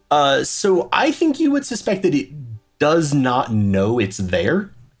 So I think you would suspect that it does not know it's there.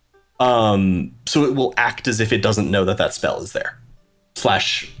 So it will act as if it doesn't know that that spell is there.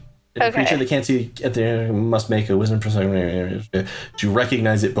 Slash, a Okay. creature they can't see at the end must make a wisdom perception to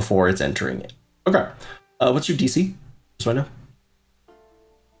recognize it before it's entering it. Okay. What's your DC? Just so I know.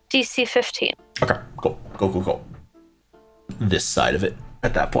 DC 15. Okay, cool. Cool. This side of it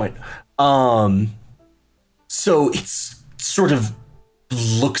at that point. So it's sort of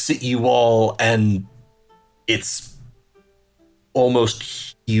looks at you all and it's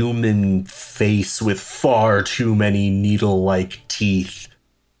almost human face with far too many needle-like teeth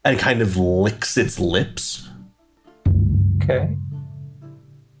and kind of licks its lips. Okay.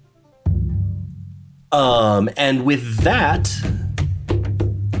 And with that,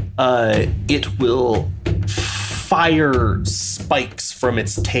 it will fire spikes from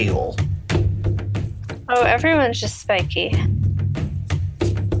its tail. Oh, everyone's just spiky.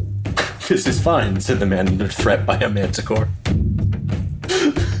 This is fine, said the man under threat by a manticore.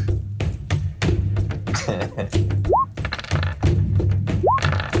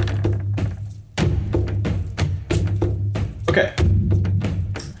 Okay.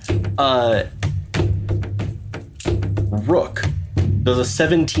 Rook, does a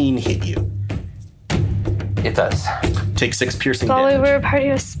 17 hit you? It does. Take 6 piercing Well, we damage. were a party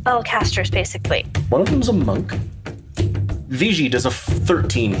of spellcasters, basically. One of them's a monk. Vigi, does a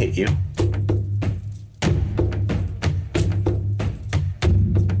 13 hit you?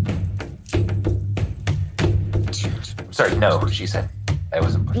 Sorry, no, she said. I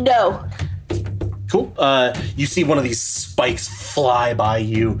wasn't pushing. No. Cool. You see one of these spikes fly by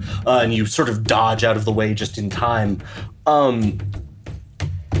you, and you sort of dodge out of the way just in time.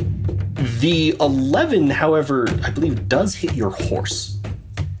 The 11, however, I believe does hit your horse.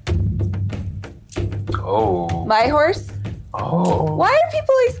 Oh. My horse? Oh. Why are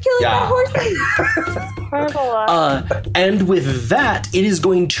people always killing Yeah. my horses? Horrible luck. And with that, it is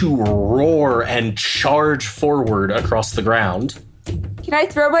going to roar and charge forward across the ground. Can I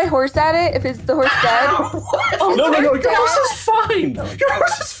throw my horse at it if it's the horse dead? No, your horse is fine. Your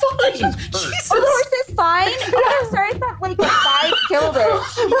horse is fine. Jesus. Oh, the horse is fine? Oh, I'm sorry, I thought like a 5 killed it.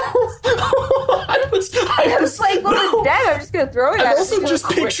 I was Like, well, it's dead. I'm just gonna throw it I'm at also it. just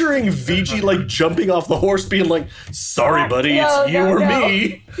picturing Vigi like jumping off the horse, being like, "Sorry, buddy, No, it's you no, or no.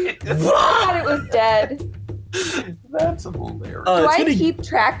 me." I thought it was dead. That's hilarious. Do It's I gonna- keep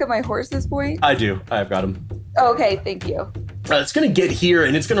track of my horse's points? I do. I've got him. Oh, okay, thank you. It's gonna get here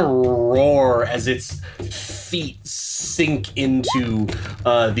and it's gonna roar as its feet sink into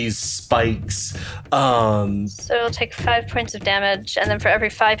these spikes. So it'll take 5 points of damage, and then for every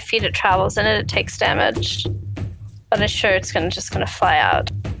 5 feet it travels in it takes damage. But I'm sure it's just gonna fly out.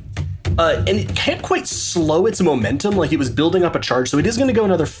 And it can't quite slow its momentum, like it was building up a charge, so it is gonna go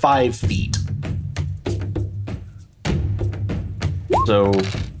another 5 feet. So,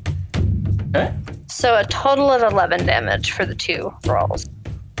 okay. So a total of 11 damage for the 2 rolls.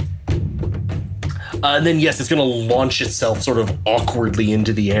 And then, yes, it's going to launch itself sort of awkwardly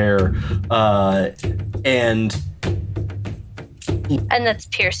into the air. And And that's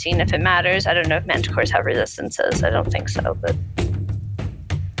piercing if it matters. I don't know if manticores have resistances. I don't think so, but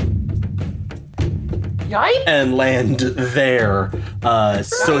and land there.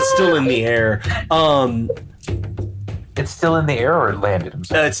 So it's still in the air. It's still in the air or it landed? I'm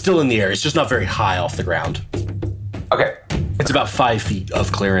sorry. It's still in the air. It's just not very high off the ground. Okay. It's about 5 feet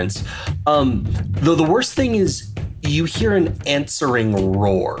of clearance. Though the worst thing is you hear an answering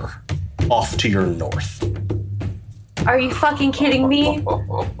roar off to your north. Are you fucking kidding me?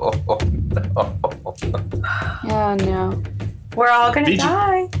 Oh no. We're all gonna Did you-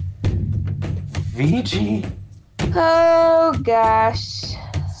 die. VG, Oh gosh.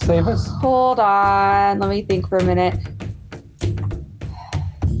 save us. Hold on. Let me think for a minute.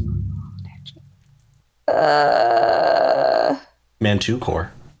 Mantu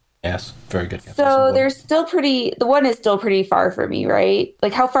core. Yes, very good. Yes, So there's still the one is still pretty far for me, right?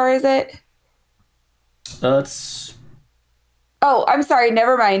 Like how far is it? It's Oh, I'm sorry.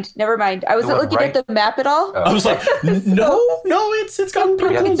 Never mind. I wasn't one looking right- at the map at all. Oh. I was like, no, it's gotten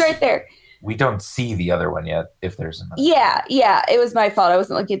pretty Yeah. close. It's right there. We don't see the other one yet, if there's another. Yeah. It was my fault. I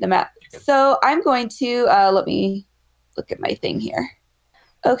wasn't looking at the map. Good. So I'm going to let me look at my thing here.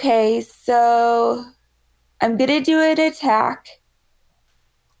 Okay, so I'm gonna do an attack,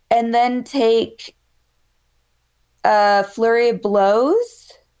 and then take a flurry of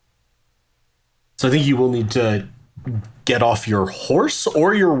blows. So I think you will need to get off your horse,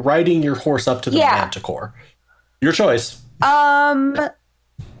 or you're riding your horse up to the Yeah. Manticore. Your choice. I'll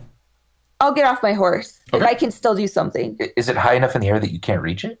get off my horse if Okay. I can still do something. Is it high enough in the air that you can't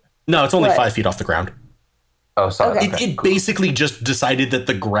reach it? No, it's only What? 5 feet off the ground. Oh, sorry. Okay. It basically just decided that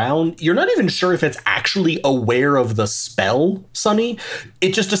the ground, you're not even sure if it's actually aware of the spell, Sunny.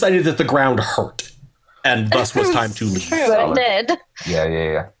 It just decided that the ground hurt, and thus was time to leave. True, it did.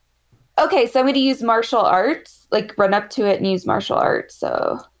 Yeah. Okay, so I'm going to use martial arts, like run up to it and use martial arts.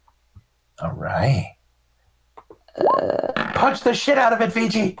 So, All right. Punch the shit out of it,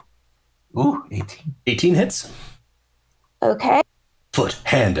 Fiji. Ooh, 18. 18 hits. okay. Foot,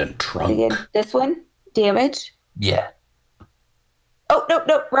 hand, and trunk. Again, this one, damage. Yeah. Oh,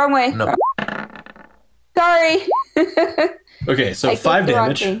 no, wrong way. No. Sorry. Okay, so I 5 clicked the wrong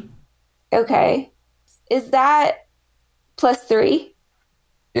damage. thing. Okay. Is that +3?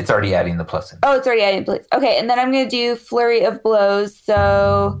 It's already adding the plus in. Oh, it's already added place. Okay, and then I'm going to do flurry of blows.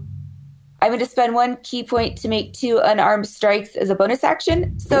 So I'm going to spend 1 key point to make 2 unarmed strikes as a bonus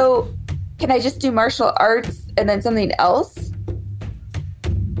action. So can I just do martial arts and then something else?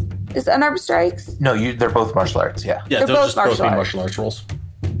 Is unarmed strikes? No, they're both martial arts, yeah. Yeah, They're those both just both martial be arts. martial arts rolls.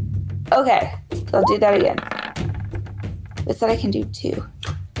 Okay, so I'll do that again. It said I can do 2.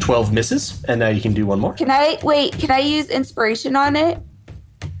 12 misses, and now you can do one more. Can I use inspiration on it?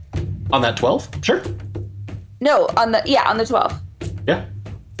 On that 12? Sure. No, on the 12. Yeah.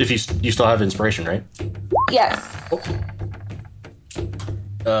 If you still have inspiration, right? Yes.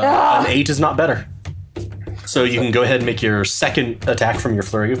 An 8 is not better. So you can go ahead and make your second attack from your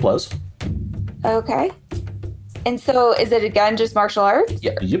flurry of blows. Okay. And so is it again just martial arts?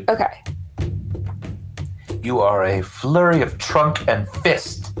 Yeah. Yep. Okay. You are a flurry of trunk and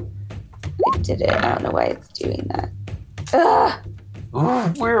fist. I did it. I don't know why it's doing that. Ugh.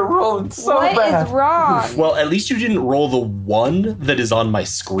 Ooh, we're rolling so What bad. is wrong? Well, at least you didn't roll the 1 that is on my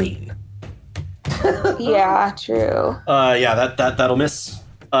screen. Yeah, true. Yeah, that'll miss.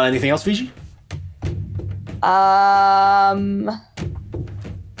 Anything else, Fiji?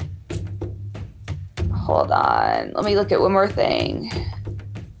 Hold on. Let me look at one more thing.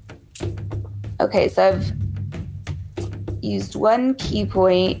 Okay, so I've used 1 key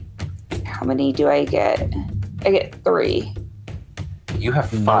point. How many do I get? I get 3. You have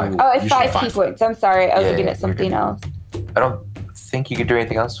 5. Oh, I have You should have 5 key 5. points. I'm sorry. I was Yeah, looking yeah, at something you're good. else. I don't think you could do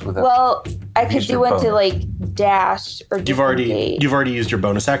anything else with it. Well, I could Use do your one to bonus. like dash or You've already disengage. used your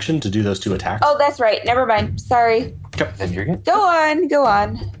bonus action to do those 2 attacks. Oh, that's right. Never mind. Sorry. Then you're good. Go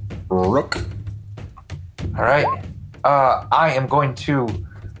on. Rook. All right. I am going to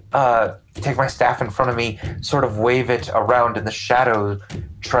take my staff in front of me, sort of wave it around, and the shadow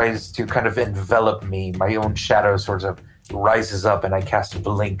tries to kind of envelop me. My own shadow sort of rises up, and I cast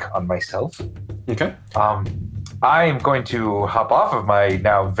Blink on myself. Okay. I am going to hop off of my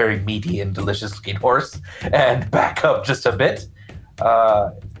now very meaty and delicious-looking horse and back up just a bit,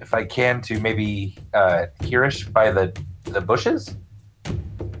 if I can, to maybe hearish by the bushes.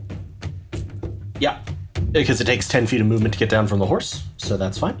 Yeah. Because it takes 10 feet of movement to get down from the horse, so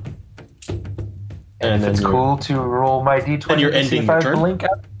that's fine. And if it's you're- cool to roll my d20 And you're to see ending if your I turn? blink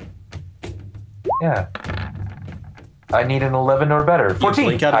out. Yeah. I need an 11 or better. 14.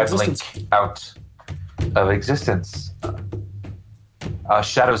 blink out of I existence. blink out of existence.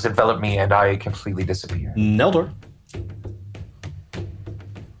 Shadows envelop me and I completely disappear. Neldor.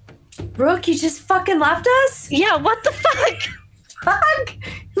 Brooke, you just fucking left us? Yeah, what the fuck? Fuck!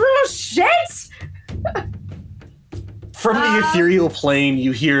 You little shit! From the ethereal plane,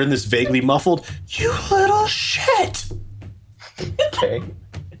 you hear in this vaguely muffled, "You little shit!" Okay.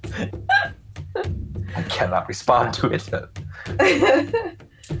 I cannot respond to it.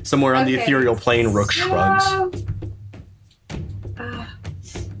 Somewhere on the Okay, ethereal plane, Rook shrugs.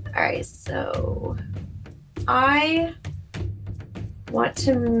 Alright, so I want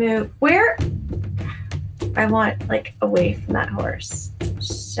to move. Where? I want, like, away from that horse.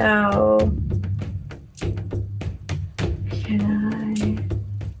 So. Can I.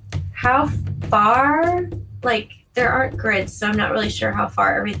 How far? Like, there aren't grids, so I'm not really sure how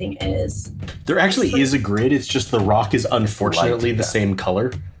far everything is. There actually is a grid, it's just the rock is unfortunately Light, the yeah. same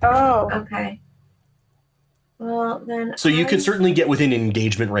color. Oh. Okay. Well, then. So you could certainly get within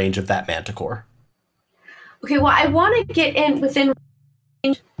engagement range of that manticore. Okay, well, I want to get in within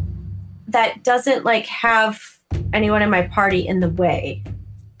range that doesn't like have anyone in my party in the way.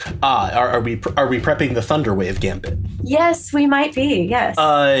 Are we prepping the Thunderwave Gambit? Yes, we might be. Yes.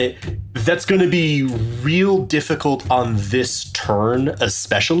 That's going to be real difficult on this turn,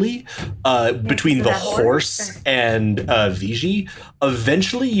 especially between so the that horse and Vigi.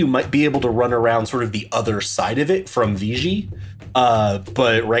 Eventually, you might be able to run around sort of the other side of it from Vigi,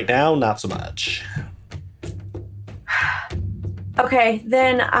 but right now, not so much. Okay,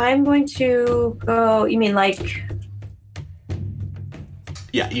 then I'm going to go. You mean like?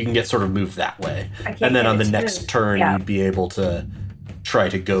 Yeah, you can get sort of moved that way. I can't And then get on the it to next move. turn, Yeah. you'd be able to try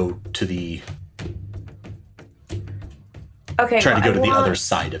to go to the Okay. try to well, go to I the want- other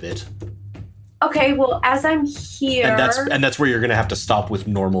side of it. Okay. Well, as I'm here, And that's where you're going to have to stop with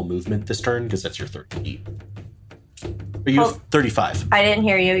normal movement this turn because that's your 30 feet. Or you have 35. I didn't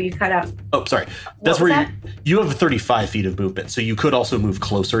hear you. You cut out. Oh, sorry. That's What where was you have 35 feet of movement, so you could also move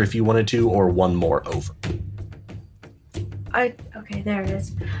closer if you wanted to, or one more over. Okay, there it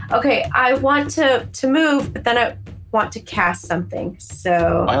is. Okay, I want to move, but then I want to cast something.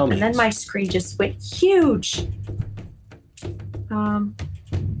 So, By all and then means. my screen just went huge.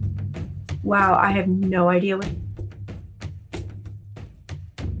 Wow, I have no idea what.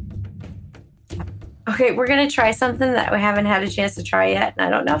 Okay, we're gonna try something that we haven't had a chance to try yet, and I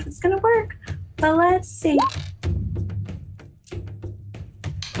don't know if it's gonna work. But let's see.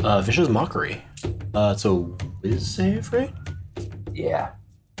 Vicious Mockery. It's a whiz save, right? Yeah.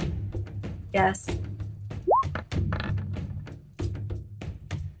 Yes.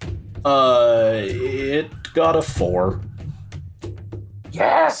 It got a 4.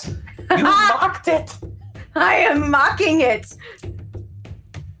 Yes! You mocked it! I am mocking it.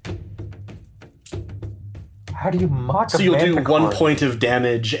 How do you mock So a you'll do manticore? 1 point of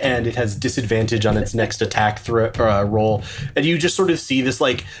damage, and it has disadvantage on its next attack roll. And you just sort of see this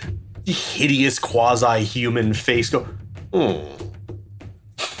like hideous quasi-human face go, And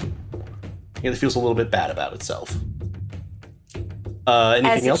it feels a little bit bad about itself. Anything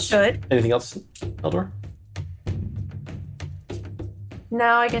As it else? should. Anything else, Eldor? No,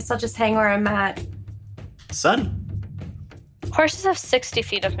 I guess I'll just hang where I'm at. Sunny? Horses have 60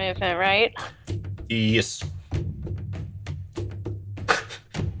 feet of movement, right? Yes.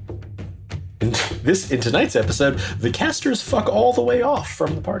 In tonight's episode, the casters fuck all the way off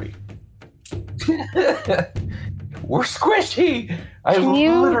from the party. We're squishy! I Can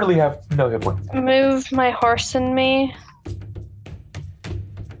you- literally have no hit points. Move my horse and me.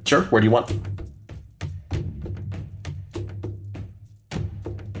 Sure, where do you want?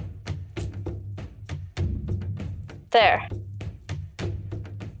 There.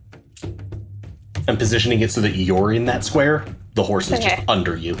 I'm positioning it so that you're in that square. The horse is Okay. just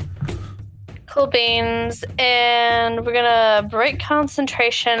under you. Cool beans. And we're gonna break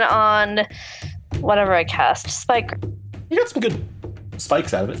concentration on whatever I cast. Spike. You got some good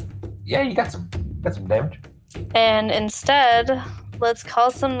spikes out of it. Yeah, you got some damage. And instead, let's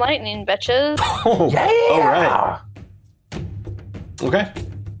call some lightning, bitches. Oh, Yeah! all right. Okay.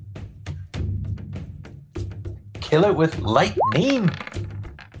 Kill it with lightning.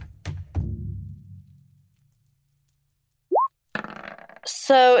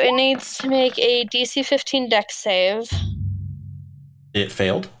 So it needs to make a DC 15 dex save. It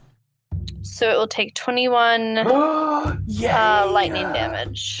failed. So it will take 21 Yeah! lightning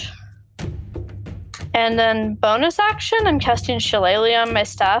damage. And then bonus action, I'm casting Shillelagh on my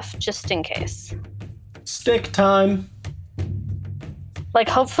staff just in case. Stick time. Like,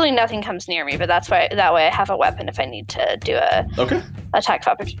 hopefully nothing comes near me, but that way I have a weapon if I need to do a Okay. attack of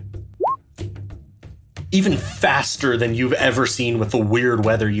opportunity. Even faster than you've ever seen with the weird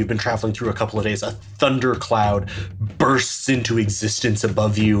weather you've been traveling through a couple of days, a thundercloud bursts into existence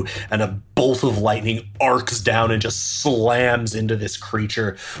above you, and a bolt of lightning arcs down and just slams into this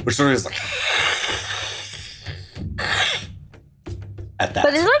creature, which sort of is like at that.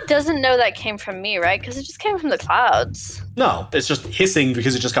 But it like doesn't know that came from me, right? Because it just came from the clouds. No, it's just hissing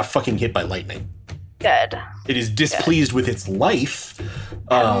because it just got fucking hit by lightning. Good. It is displeased with its life.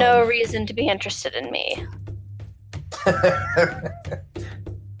 I have no reason to be interested in me.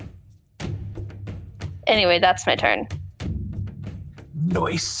 Anyway, that's my turn.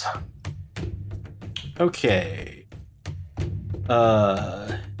 Nice. Okay.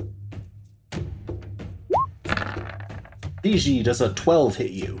 Fiji, does a 12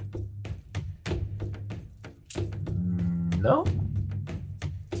 hit you? No?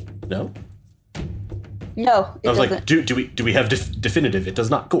 No? No, it I was doesn't. like, do we have definitive? It does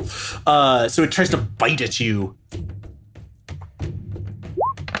not. Cool. So it tries to bite at you.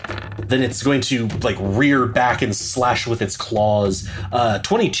 Then it's going to like rear back and slash with its claws.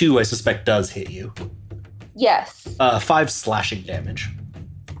 22, I suspect, does hit you. Yes. 5 slashing damage.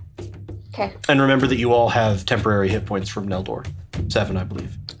 Okay. And remember that you all have temporary hit points from Neldor. 7, I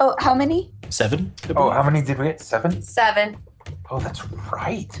believe. Oh, how many? 7? I Oh, believe. how many did we get? 7? 7. Oh, that's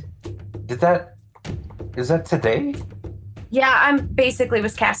right. Is that today? Yeah, I'm basically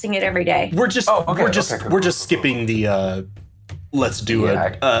was casting it every day. We're just Oh, okay, we're just okay, cool, we're cool, just cool, skipping the let's do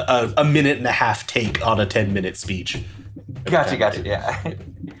Yeah, a minute and a half take on a 10-minute speech. Gotcha, yeah.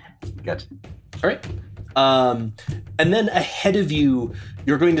 Gotcha. All right. And then ahead of you,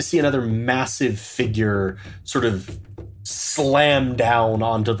 you're going to see another massive figure sort of slam down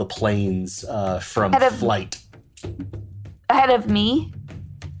onto the plains from Ahead of- flight. Ahead of me?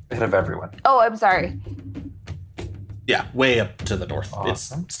 Ahead of everyone. Oh, I'm sorry. Yeah, way up to the north.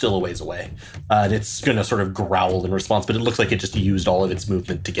 Awesome. It's still a ways away. And it's going to sort of growl in response, but it looks like it just used all of its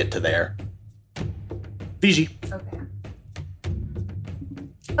movement to get to there. Fiji. Okay.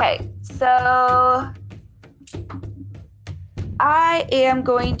 Okay, so I am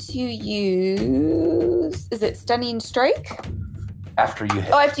going to use. Is it Stunning Strike? After you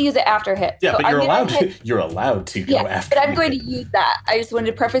hit. Oh, I have to use it after hit. Yeah, So but I'm you're gonna allowed hit- to. You're allowed to go Yeah, after. but I'm you going hit. to use that. I just wanted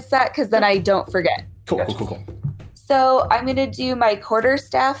to preface that because then I don't forget. Cool. So I'm going to do my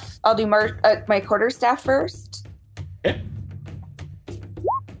quarterstaff. I'll do my quarterstaff first. Okay.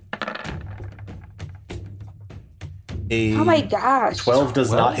 A Oh my gosh. 12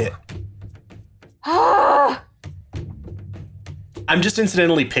 does not 12? hit. Ah, I'm just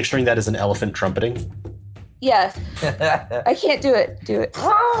incidentally picturing that as an elephant trumpeting. yes. I can't do it. Do it.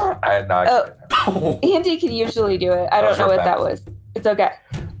 I know. Oh. Oh. Andy can usually do it. I don't know what that was. It's okay.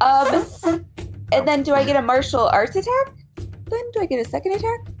 And then do I get a martial arts attack? Then do I get a second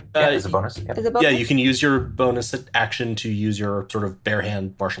attack? Yeah, it's a bonus. Yep. As a bonus? Yeah, you can use your bonus action to use your sort of bare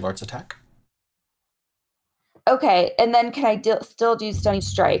hand martial arts attack. Okay, and then can I still do stunning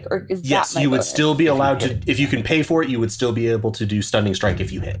strike, or is Yes, that my you would bonus? still be allowed to, hit. if you can pay for it, you would still be able to do stunning strike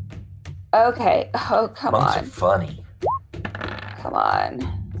if you hit. Okay. Oh, come Monks are on. funny. Come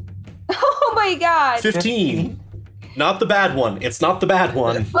on. Oh my god. 15. Not the bad one. It's not the bad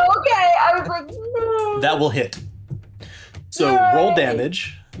one. Okay, I was like, no. That will hit. So Yay. roll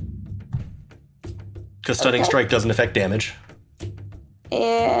damage. Because stunning Okay. strike doesn't affect damage.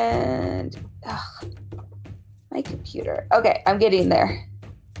 And my computer. Okay, I'm getting there.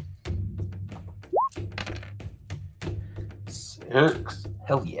 6.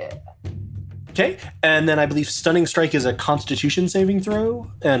 Hell yeah. Okay, and then I believe stunning strike is a constitution saving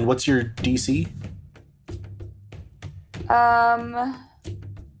throw. And what's your DC?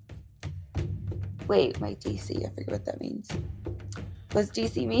 Wait, my DC. I forget what that means. What's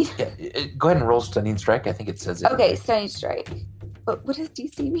DC mean? Yeah, go ahead and roll Stunning Strike. I think it says it. Okay, stunning strike. But what does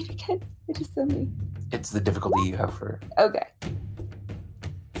DC mean again? It just said me. It's the difficulty you have for. Okay.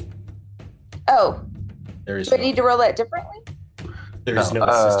 Oh, There is do I need to roll that differently? there is No,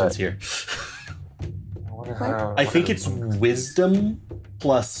 no assistance here. I think it's wisdom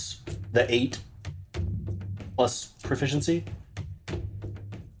plus the 8 plus proficiency.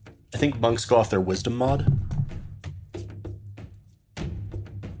 I think monks go off their wisdom mod.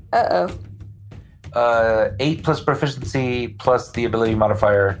 Uh-oh. 8 plus proficiency plus the ability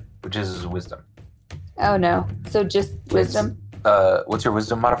modifier, which is wisdom. Oh no. So just wisdom? What's your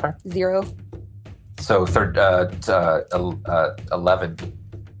wisdom modifier? 0. So 11.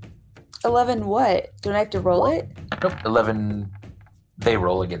 11 what? Don't I have to roll it? Nope, 11. They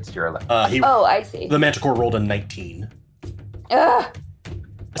roll against your 11. Oh, I see. The Manticore rolled a 19. Ugh.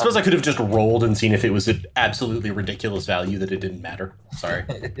 I suppose I could have just rolled and seen if it was an absolutely ridiculous value that it didn't matter. Sorry.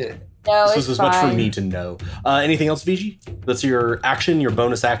 No, This it's was as fine. much for me to know. Anything else, Vigi? That's your action, your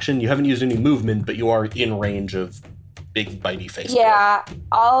bonus action. You haven't used any movement, but you are in range of big bitey face. Yeah,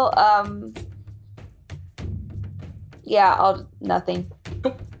 I'll nothing.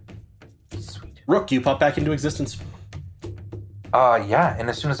 Sweet. Rook, you pop back into existence. Yeah, and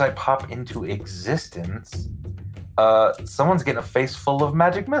as soon as I pop into existence, someone's getting a face full of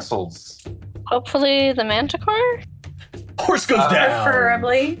magic missiles. Hopefully the Manticore? Horse goes down.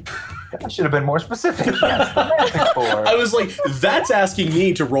 Preferably. I should have been more specific. Yes, the Manticore. I was like, that's asking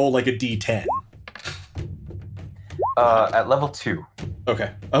me to roll like a d10. At level 2.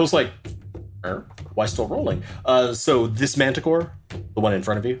 Okay. I was like, why still rolling? So this Manticore, the one in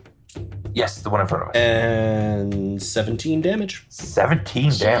front of you, Yes, the one in front of us. and 17 damage.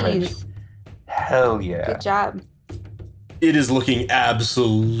 17 damage. Jeez, Hell yeah. good job. It is looking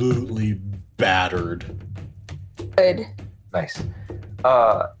absolutely battered. Good. Nice.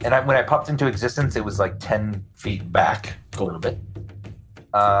 When I popped into existence, it was like 10 feet back a little bit.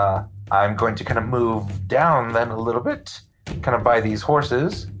 I'm going to kind of move down then a little bit, kind of by these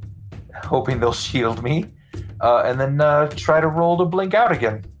horses, hoping they'll shield me, and then try to roll to blink out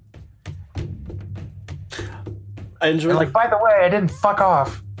again. I enjoy And by the way, I didn't fuck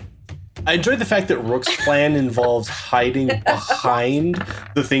off. I enjoy the fact that Rook's plan involves hiding behind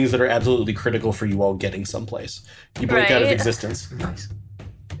the things that are absolutely critical for you all getting someplace. You blink out of Right. existence. Nice.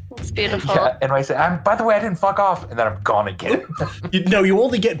 It's beautiful. Yeah, and I say, by the way, I didn't fuck off, and then I'm gone again. You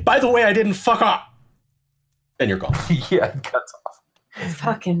only get, by the way, I didn't fuck up. And you're gone. Yeah, it cuts off.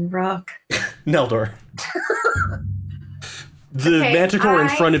 Fucking Rook. Neldor. The Okay, manticore in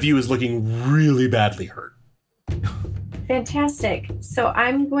front of you is looking really badly hurt. Fantastic. So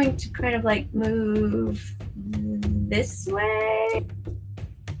I'm going to kind of like move this way.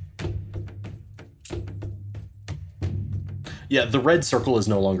 Yeah, the red circle is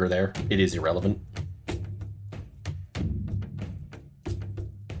no longer there. It is irrelevant.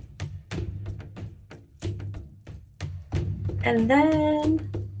 And then.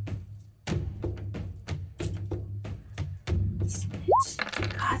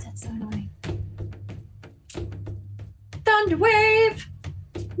 God, that's so annoying. Thunder wave!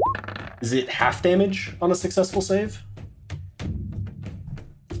 Is it half damage on a successful save?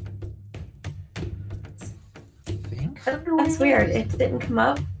 That's weird. It didn't come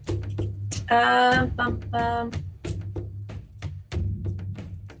up. Bum, bum.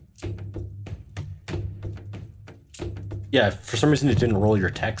 Yeah, for some reason it didn't roll your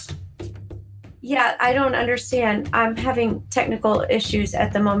text. Yeah, I don't understand. I'm having technical issues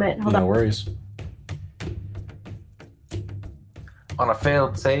at the moment. Hold No on. worries. On a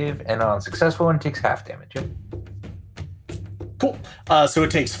failed save and on a successful one, it takes half damage. Yep. Cool. So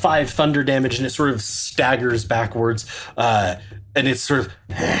it takes 5 thunder damage and it sort of staggers backwards. And it's sort of.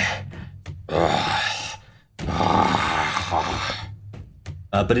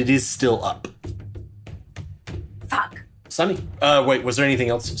 But it is still up. Fuck. Sunny. Wait, was there anything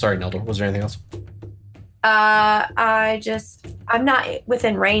else? Sorry, Neldor. Was there anything else? I'm not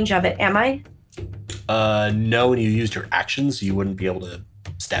within range of it, am I? No, when you used your actions, you wouldn't be able to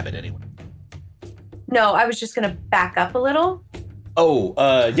stab it anyway. No, I was just gonna back up a little. Oh,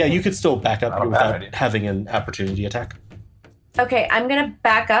 yeah, you could still back up Not a bad without idea. having an opportunity attack. Okay, I'm gonna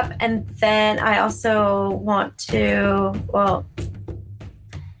back up, and then I also want to. Well,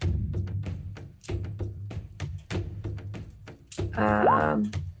 I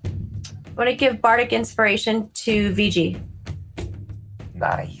want to give Bardic Inspiration to VG.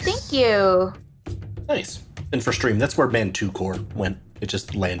 Nice. Thank you. Nice. And for stream, that's where Mantu Core went. It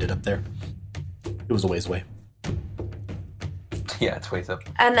just landed up there. It was a ways away. Yeah, it's ways up.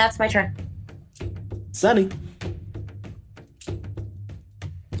 And that's my turn. Sunny.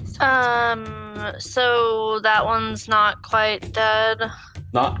 So that one's not quite dead.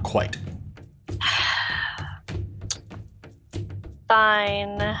 Not quite.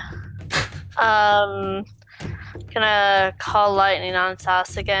 Fine. Gonna call lightning on its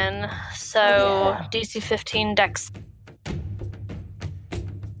ass again. So Yeah. DC 15 Dex.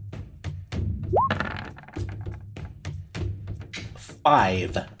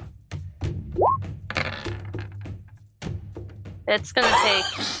 Five. It's gonna take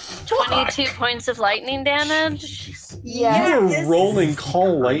 22 points of lightning damage. Yeah. You're rolling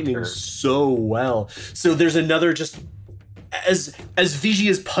call lightning so well. So there's another just as VG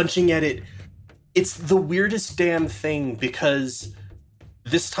is punching at it, it's the weirdest damn thing because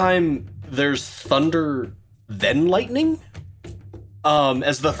this time there's thunder then lightning.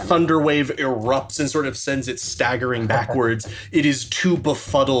 As the thunder wave erupts and sort of sends it staggering backwards, it is too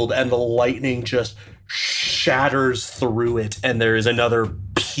befuddled and the lightning just shatters through it, and there is another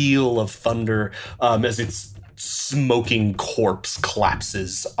peal of thunder as its smoking corpse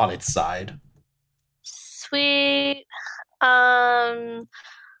collapses on its side. Sweet. Do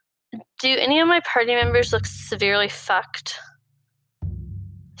any of my party members look severely fucked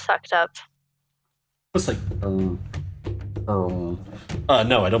up? It's like, no, I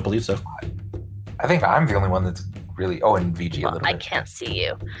don't believe so. I think I'm the only one that's really. Oh, and VG a Well, little I bit. can't see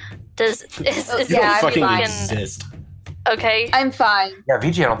you. Is You Yeah, don't I'd be fucking fine. exist. Okay. I'm fine. Yeah,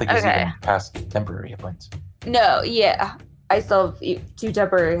 VG, I don't think is Okay. even past temporary hit points. No, yeah. I still have 2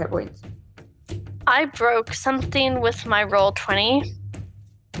 temporary hit points. I broke something with my roll 20.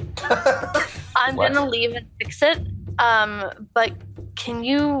 I'm What? gonna leave and fix it. But can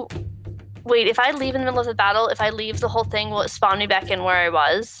you wait? If I leave in the middle of the battle, if I leave the whole thing, will it spawn me back in where I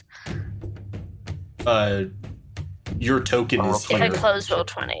was? Your token is If I here. close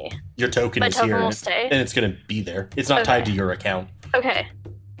Roll20. Your token My is token here, will stay? and it's going to be there. It's not tied to your account. Okay.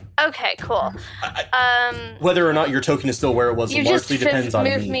 Okay, cool. Whether or not your token is still where it was You largely just depends on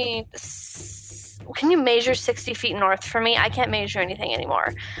moved me. me. Can you measure 60 feet north for me? I can't measure anything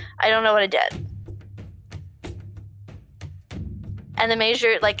anymore. I don't know what I did. And the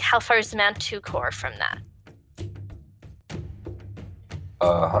measure, like, how far is the Manticore from that?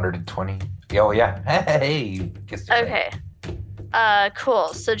 120. Oh yeah. Hey. Guess you're right. Okay.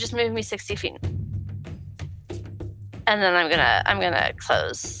 Cool. So just move me 60 feet. And then I'm gonna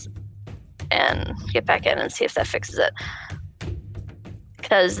close and get back in and see if that fixes it.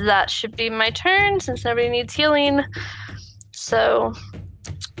 Because that should be my turn since nobody needs healing. So,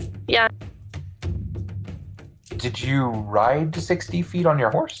 yeah. Did you ride 60 feet on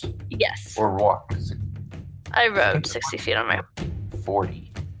your horse Yes. or walk? I rode 60 feet on my.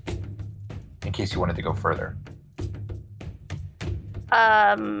 40. In case you wanted to go further.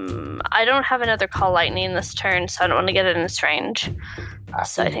 I don't have another call lightning this turn, so I don't want to get it in its range.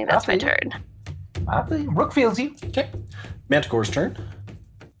 So I think that's my turn. I think Rook feels you. Okay. Manticore's turn.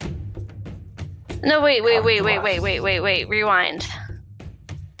 No, wait. Rewind.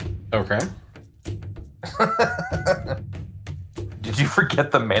 Okay. Did you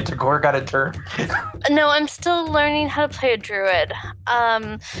forget the Manticore got a turn? No, I'm still learning how to play a druid.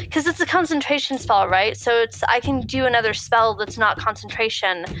 Because it's a concentration spell, right? So I can do another spell that's not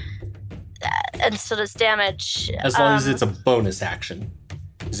concentration and still does damage. As long as it's a bonus action.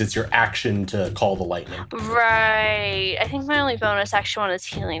 Because it's your action to call the lightning. Right. I think my only bonus action one is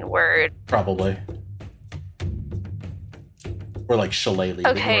Healing Word. Probably. Or like Shillelagh. We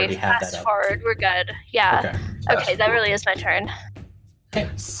Okay, already have fast that up. forward. We're good. Yeah. Okay, that really is my turn.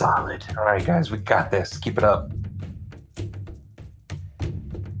 Solid. All right, guys, we got this. Keep it up.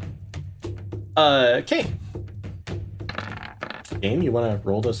 Okay. Game, you want to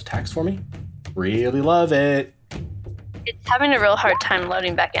roll those attacks for me? Really love it. It's having a real hard time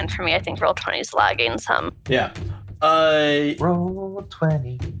loading back in for me. I think Roll20 is lagging some. Yeah. Roll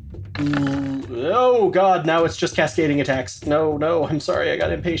 20. Oh god, now it's just cascading attacks. No, I'm sorry, I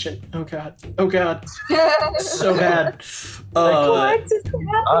got impatient. Oh god, so bad.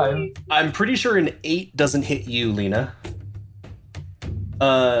 I'm pretty sure an 8 doesn't hit you, Lena.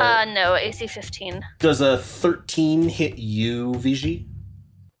 No, AC 15. Does a 13 hit you, VG?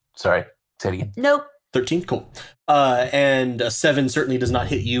 Sorry, say it again. Nope. 13? Cool. And a 7 certainly does not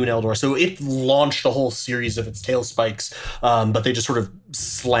hit you, Neldor. So it launched a whole series of its tail spikes, but they just sort of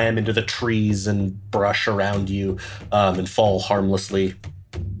slam into the trees and brush around you and fall harmlessly.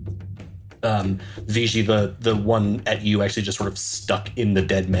 Viji, the one at you, actually just sort of stuck in the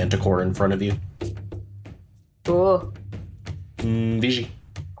dead Manticore in front of you. Cool. Viji.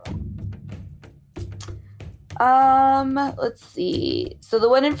 Let's see. So the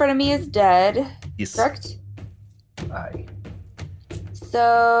one in front of me is dead. Yes. Correct? Aye.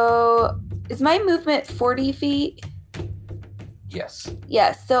 So is my movement 40 feet? Yes.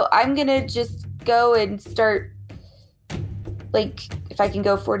 Yes. So I'm gonna just go and start, like, if I can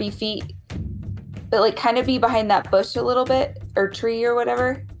go 40 feet, but like kind of be behind that bush a little bit, or tree or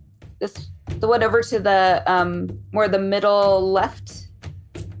whatever. The one over to the more the middle left.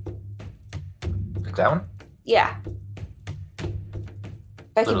 Like that one? Yeah. If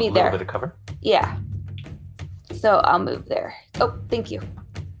I can be Little there. bit of cover. Yeah. So I'll move there. Oh, thank you.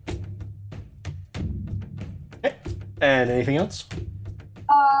 Okay. And anything else?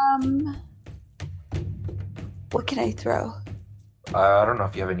 What can I throw? I don't know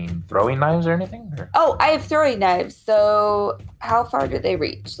if you have any throwing knives or anything. Or... Oh, I have throwing knives. So how far do they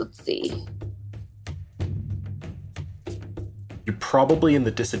reach? Let's see. You're probably in the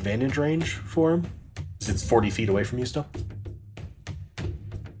disadvantage range for him, because it's 40 feet away from you still.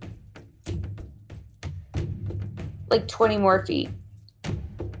 Like 20 more feet.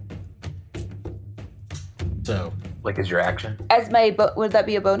 So, Like as your action? As my would that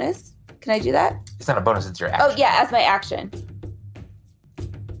be a bonus? Can I do that? It's not a bonus, it's your action. Oh yeah, as my action.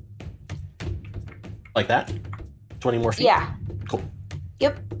 like that? 20 more feet? Yeah. Cool.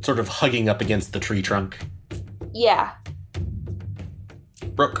 Yep. Sort of hugging up against the tree trunk. Yeah.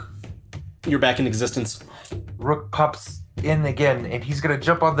 Rook, you're back in existence. Rook pops in again, and he's gonna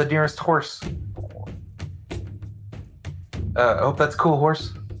jump on the nearest horse. I hope that's cool,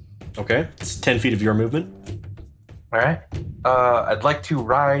 horse. Okay, it's 10 feet of your movement. All right. I'd like to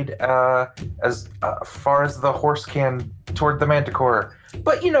ride as far as the horse can toward the Manticore,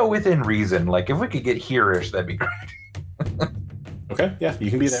 but within reason. Like if we could get here-ish, that'd be great. Okay, yeah, you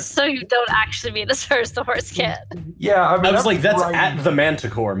can be there. So you don't actually mean as far as the horse can. Yeah, I mean, I was I'm like, that's riding- at the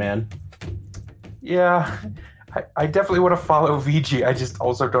Manticore, man. Yeah, I definitely want to follow VG. I just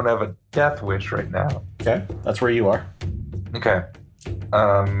also don't have a death wish right now. Okay, that's where you are. Okay.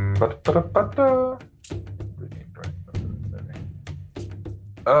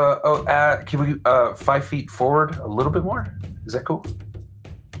 Can we 5 feet forward a little bit more? Is that cool?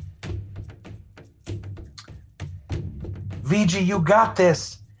 VG, you got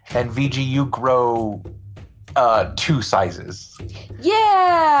this. And VG, you grow 2 sizes.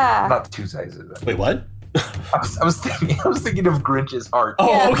 Yeah. Not 2 sizes. Wait, what? I was thinking of Grinch's heart. Oh,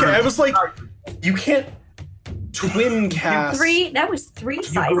 Yeah. okay. I was like, you can't twin cast. 3. That was 3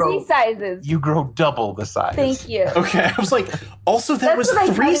 sizes. grow- 3 sizes. You grow double the size. Thank you. Okay, I was like, also that That's was what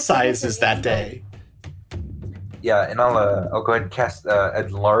I 3 kinda sizes figured. that day. Yeah, and I'll go ahead and cast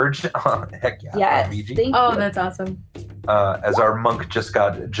enlarge. Heck yeah, Yes. on VG. Thank Oh, you. that's awesome. As our monk just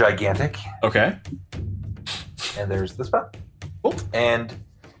got gigantic, Okay. and there's the spell. Cool. And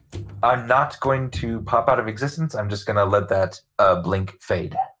I'm not going to pop out of existence. I'm just gonna let that blink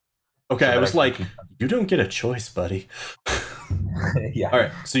fade. Okay, So I that was can like, keep- you don't get a choice, buddy. yeah. All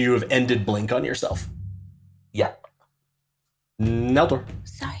right, so you have ended blink on yourself. Yeah. Neldor.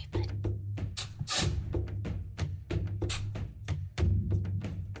 Sorry, but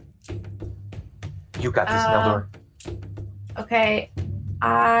You got this, Uh, Neldor. Okay.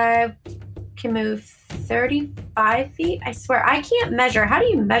 I can move 35 feet. I swear. I can't measure. How do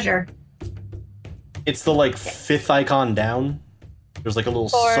you measure? It's the like 5th icon down. There's like a little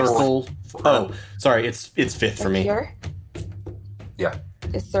Fourth. circle. Oh, sorry, it's 5th for me. Here? Yeah.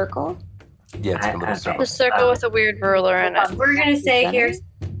 The circle? Yeah, it's a little okay. circle. The circle with a weird ruler in it. We're going to say Seven? here's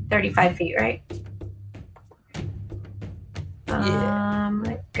 35 feet, right?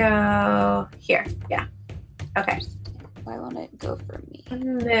 Go here. Yeah. Okay. Why won't it go for me?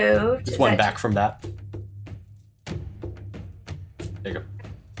 Moved. Just Is one that back from that. There you go.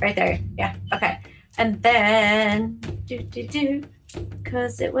 right there. Yeah. Okay. And then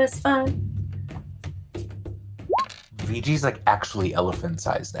because it was fun. VG's like actually elephant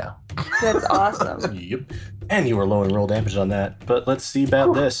size now. That's awesome. Yep. And you were low in roll damage on that. But let's see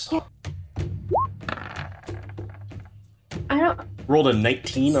about this. I don't. Rolled a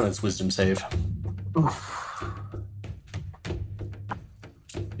 19 on its wisdom save. Oof.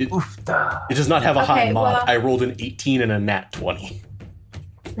 It- Oof. Duh. It does not have a high Okay, mod. well- I rolled an 18 and a nat 20.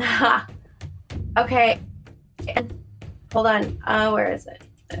 Okay. And hold on. Where is it?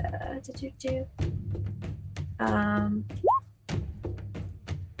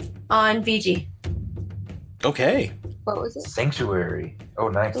 On VG. Okay. What was it? Sanctuary. Oh,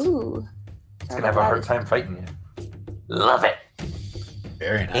 nice. Ooh. It's gonna have a hard time fighting you. Love it.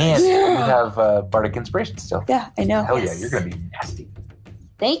 Very nice. And Yeah. you have Bardic Inspiration still. Yeah, I know. Hell yeah, Yes. you're gonna be nasty.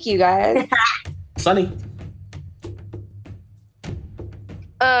 Thank you, guys. Sunny.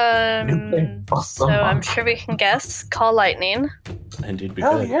 So I'm sure we can guess. Call lightning. Indeed, we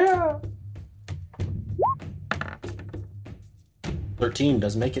Hell could. yeah. 13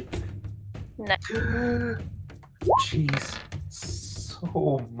 does make it. Jeez.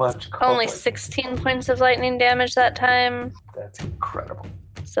 So much Only lightning. 16 points of lightning damage that time. That's incredible.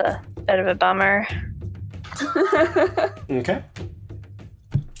 It's a bit of a bummer. Okay.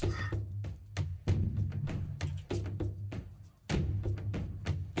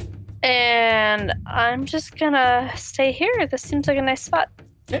 And I'm just gonna stay here. This seems like a nice spot.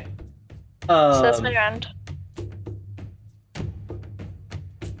 So that's my round.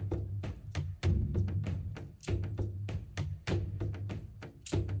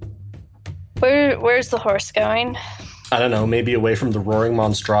 Where's the horse going? I don't know, maybe away from the roaring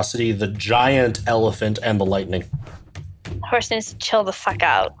monstrosity, the giant elephant, and the lightning. Horse needs to chill the fuck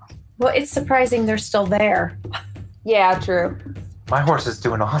out. Well, it's surprising they're still there. Yeah, true. My horse is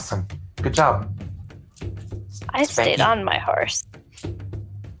doing awesome. Good job. I stayed Spanky. on my horse.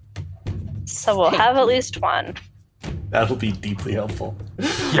 So we'll have at least one. That'll be deeply helpful.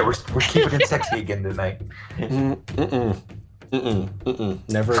 Yeah, we're keeping it sexy again tonight.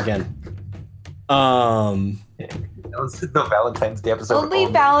 Never again. That was the Valentine's Day episode. Only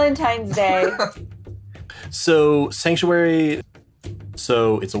Valentine's Day. So Sanctuary.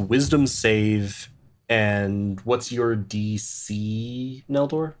 So it's a Wisdom save, and what's your DC,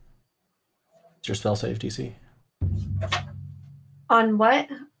 Neldor? What's your spell save DC? On what?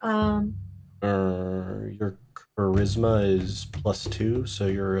 Your charisma is +2, so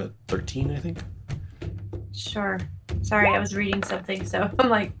you're at 13, I think. Sure. Sorry, I was reading something, so I'm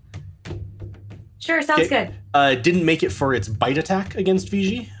like, sure, sounds Okay. good. It didn't make it for its bite attack against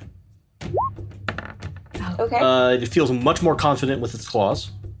VG. Okay. It feels much more confident with its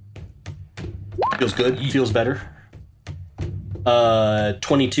claws. Feels good. Feels better.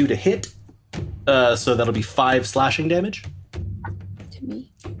 22 to hit. So that'll be 5 slashing damage. To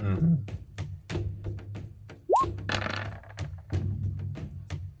me. Mhm.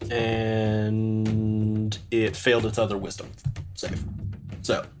 And it failed its other wisdom save.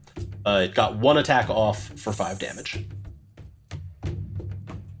 So it got 1 attack off for 5 damage.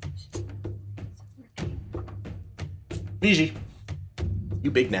 Vigi,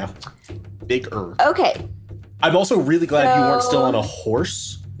 you big now. Bigger. Okay. I'm also really glad you weren't still So- on a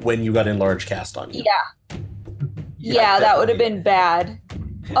horse when you got enlarged cast on you. Yeah. Yeah, that would have been bad.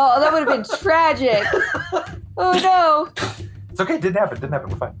 Oh, that would have been tragic. Oh no. It's okay. Didn't happen.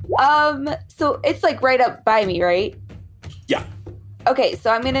 We're fine. So it's like right up by me, right? Yeah. Okay,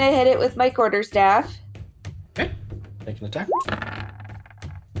 so I'm gonna hit it with my quarterstaff. Okay. Make an attack.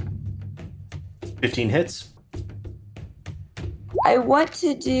 15 hits. I want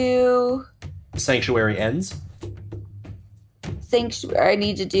to do Sanctuary ends. sanctuary. I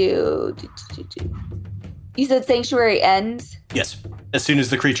need to do. You said sanctuary ends. Yes. As soon as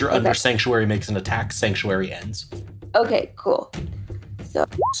the creature under Okay. Sanctuary makes an attack, Sanctuary ends. Okay, cool. So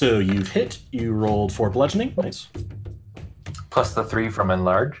So you've hit. You rolled 4 bludgeoning. Nice. Plus the 3 from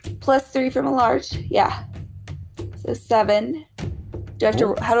enlarge. +3 from a large. Yeah. So 7. Do I have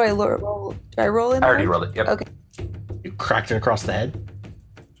to? How do I roll? Do I roll in? I already large? rolled it. Yep. Okay. You cracked it across the head.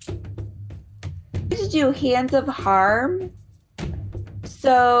 I need to do hands of harm.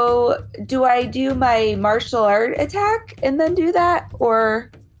 So do I do my martial art attack and then do that,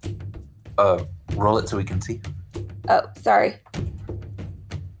 or? Roll it so we can see. Oh, sorry.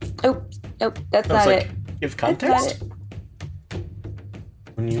 Nope, that's I was not like, it. give That's not context. it.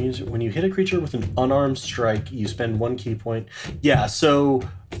 When you hit a creature with an unarmed strike, you spend 1 key point. Yeah, so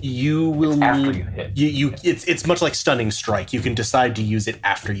you will After need you hit. it's much like stunning strike. You can decide to use it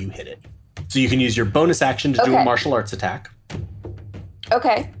after you hit it. So you can use your bonus action to do a Okay. martial arts attack,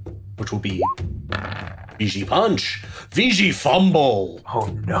 Okay. which will be VG punch, VG fumble. Oh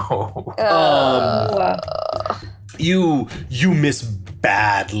no. You miss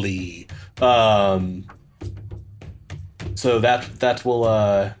badly. So that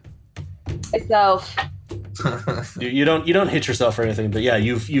will Myself. you don't hit yourself or anything, but yeah,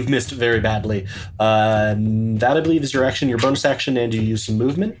 you've missed very badly. That I believe is your action, your bonus action, and you use some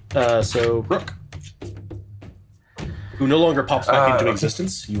movement. So Rook, who no longer pops back into Okay.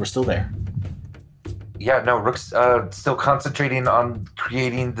 existence, you are still there. Yeah, no, Rook's still concentrating on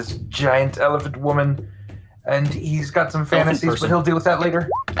creating this giant elephant woman, and he's got some fantasies, person. but he'll deal with that later.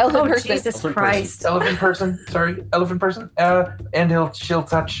 Elephant Oh, person. Jesus Elephant Christ. Elephant person, sorry, elephant person. And she'll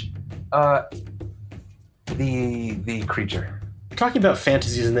touch the creature. You're talking about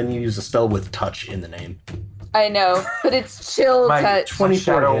fantasies, and then you use a spell with touch in the name. I know, but it's chill touch. 24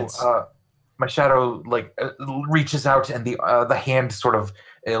 shadow, hits. my shadow reaches out, and the hand sort of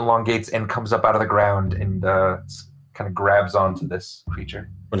elongates and comes up out of the ground and kind of grabs onto this creature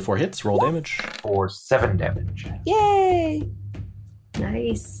 24 hits, roll damage. for 7 damage. Yay!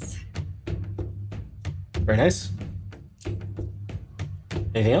 Nice. Very nice.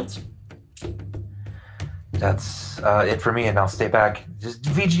 Anything else? That's it for me, and I'll stay back. Just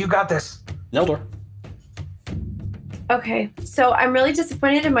VG, you got this. Neldor. Okay, so I'm really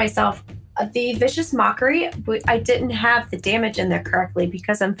disappointed in myself. The Vicious Mockery, I didn't have the damage in there correctly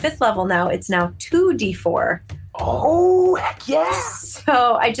because I'm 5th level now. It's now 2d4. Oh, heck yeah!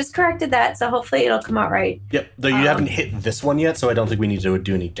 So I just corrected that, so hopefully it'll come out right. Yep, though you haven't hit this one yet, so I don't think we need to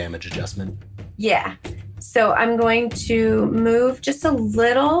do any damage adjustment. Yeah. So I'm going to move just a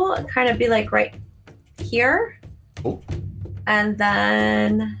little, kind of be like right here. Cool. And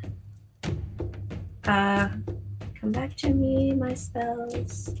then come back to me, my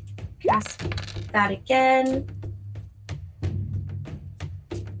spells. Cast that again.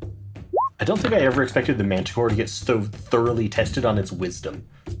 I don't think I ever expected the Manticore to get so thoroughly tested on its wisdom.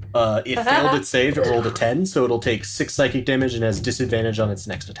 It failed its save, it rolled a 10, so it'll take 6 psychic damage and has disadvantage on its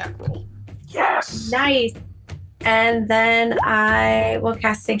next attack roll. Yes! Nice. And then I will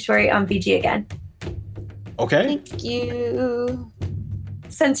cast Sanctuary on VG again. Okay. Thank you.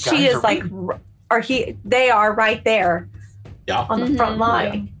 Since Guys she is are like, they are right there Yeah. on the front Mhm.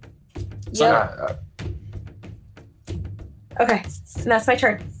 line. So, Yep. Okay. And that's my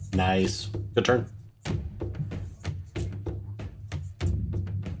turn. Nice. Good turn.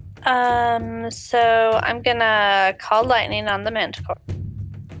 So I'm gonna call lightning on the Manticore.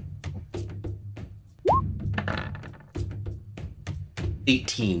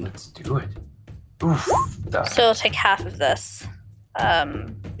 18. let's do it. Oof. So it'll take half of this.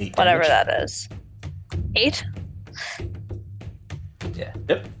 8 Whatever damage. that is. 8?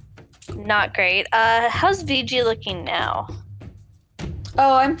 Yep. Not great. How's VG looking now?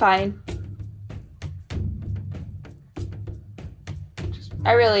 Oh, I'm fine.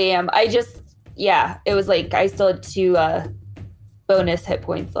 I really am. It was like I still had 2 bonus hit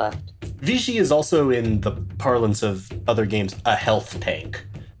points left. Vichy is also, in the parlance of other games, a health tank.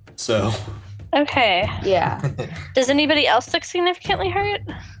 So, Okay. Yeah. Does anybody else look significantly hurt?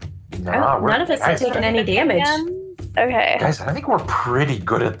 No, None of us have taken any damage. Okay. Guys, I think we're pretty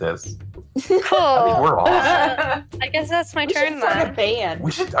good at this. Cool. I think we're awesome. I guess that's my We should turn start a then. band.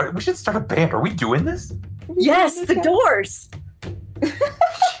 We should start a band. Are we doing this? Yes, the doors.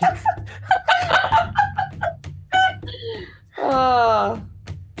 Oh.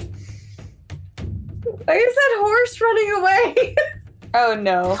 Why is that horse running away? Oh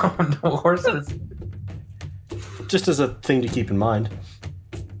no. Oh no, horses. just as a thing to keep in mind.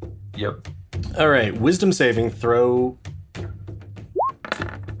 Yep. All right, wisdom saving throw.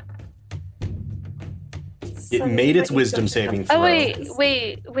 It made its wisdom saving throw. Oh,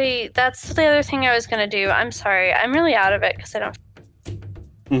 wait. That's the other thing I was going to do. I'm sorry. I'm really out of it because I don't.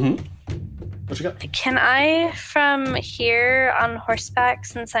 Mm-hmm. What you got? Can I, from here on horseback,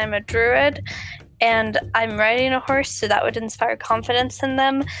 since I'm a druid and I'm riding a horse, so that would inspire confidence in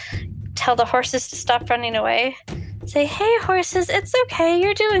them, tell the horses to stop running away? Say, hey, horses, it's okay.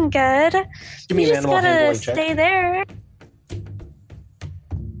 You're doing good. Give me You an just animal gotta handling check. stay there.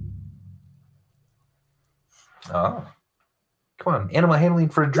 Oh. Come on, animal handling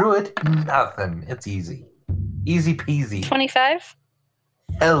for a druid? Nothing. It's easy. Easy peasy. 25?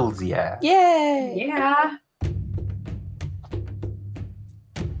 Hells yeah. Yay! Yeah.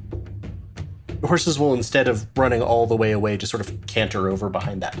 The horses will, instead of running all the way away, just sort of canter over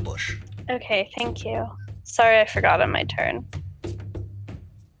behind that bush. Okay, thank you. Sorry, I forgot on my turn.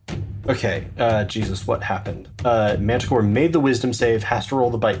 Okay, Jesus, what happened? Manticore made the wisdom save, has to roll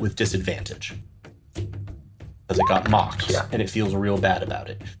the bite with disadvantage. Because it got mocked, Yeah. and it feels real bad about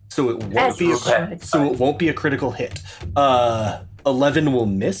it. So it won't As be it should. so it won't be a critical hit. 11 will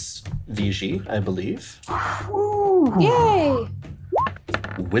miss VG, I believe. Woo. Yay!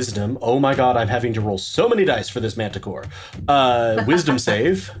 Wisdom. Oh my god, I'm having to roll so many dice for this Manticore. Wisdom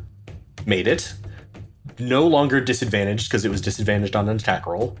save. Made it. No longer disadvantaged because it was disadvantaged on an attack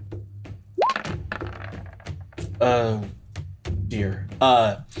roll. Dear.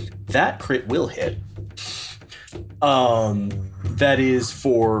 That crit will hit. That is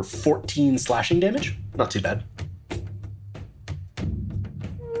for 14 slashing damage. Not too bad.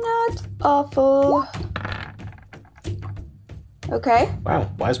 Not awful. Okay.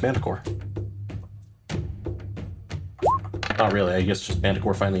 Wow, wise Manticore. Not really, I guess just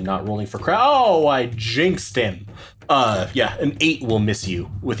Manticore finally not rolling for crap. Oh, I jinxed him. Yeah, an 8 will miss you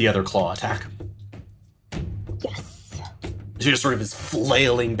with the other claw attack. Yes. He just sort of is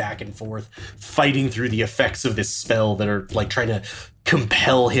flailing back and forth, fighting through the effects of this spell that are like trying to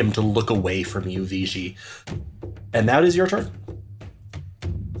compel him to look away from you, Viji. And that is your turn.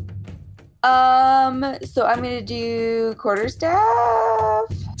 So I'm gonna do quarterstaff.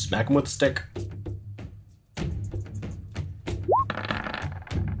 Smack him with a stick.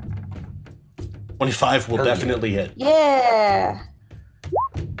 $25 will Hell yeah. definitely hit. Yeah.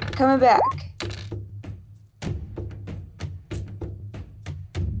 Coming back.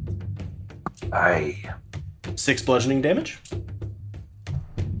 Aye. 6 bludgeoning damage.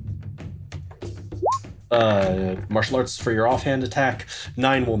 Martial arts for your offhand attack.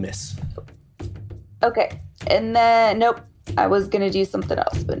 9 will miss. Okay. And then nope. I was gonna do something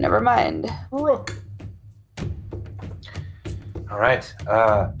else, but never mind. Rook. All right.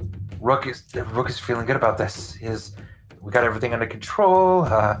 Rook is feeling good about this. We got everything under control.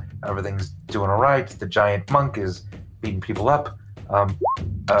 Everything's doing all right. The giant monk is beating people up.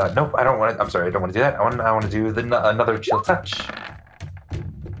 Nope, I don't want to. I'm sorry, I don't want to do that. I want to do another chill touch,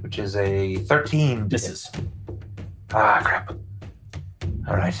 which is a 13. Misses. Ah, crap.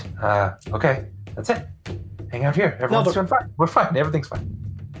 All right. Okay, that's it. Hang out here. Everyone's doing fine. We're fine. Everything's fine.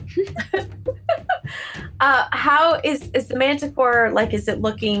 How is the Manticore, like, is it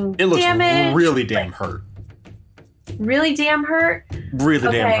looking It looks damaged? really damn hurt. Really damn hurt? Really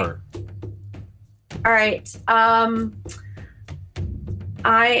Okay. damn hurt. All right.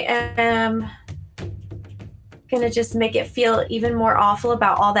 I am gonna just make it feel even more awful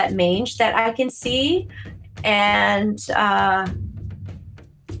about all that mange that I can see, and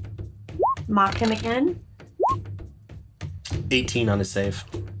mock him again. 18 on his save.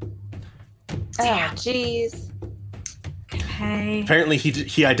 Oh, jeez. Okay. Apparently,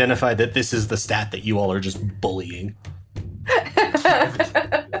 he identified that this is the stat that you all are just bullying.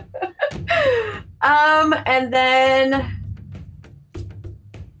 And then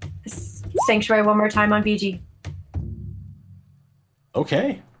Sanctuary one more time on VG.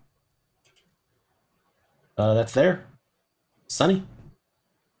 Okay. That's there. Sunny.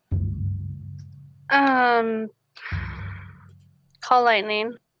 Call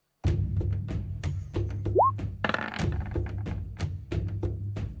lightning.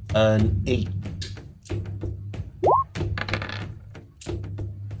 An 8.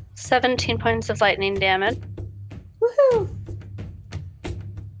 17 points of lightning damage. Woohoo!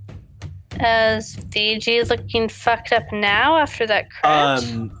 As Fiji is looking fucked up now after that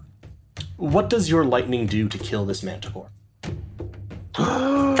crit. What does your lightning do to kill this manticore?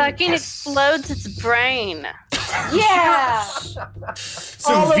 Fucking explodes its brain. Yeah!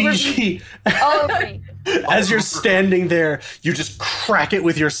 So All over VG, All over me. as you're standing there, you just crack it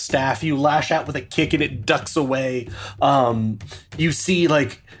with your staff. You lash out with a kick and it ducks away. You see,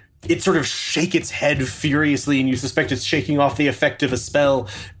 like, it sort of shake its head furiously, and you suspect it's shaking off the effect of a spell.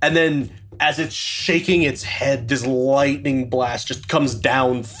 And then, as it's shaking its head, this lightning blast just comes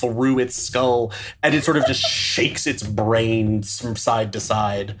down through its skull, and it sort of just shakes its brains from side to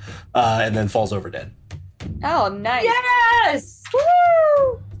side, and then falls over dead. Oh, nice. Yes!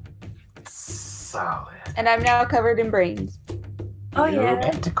 Woo! Solid. And I'm now covered in brains. Oh, yeah.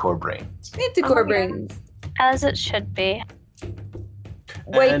 Manticore brains. Manticore Oh, yeah. brains. As it should be.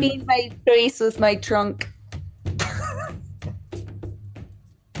 Wiping my face with my trunk.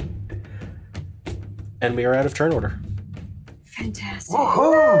 And we are out of turn order. Fantastic.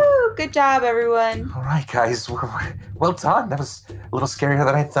 Woohoo! Woo! Good job, everyone. All right, guys. Well done. That was a little scarier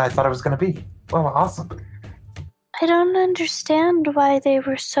than I thought it was going to be. Well, awesome. I don't understand why they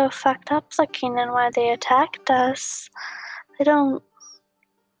were so fucked up looking and why they attacked us. This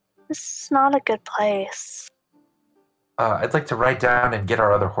is not a good place. I'd like to write down and get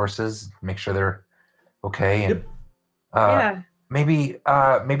our other horses, make sure they're okay, and Yeah. maybe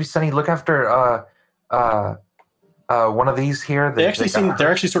Sunny, look after one of these here. They're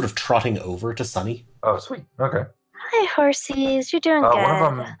actually sort of trotting over to Sunny. Oh, sweet. Okay. Hi, horsies. You're doing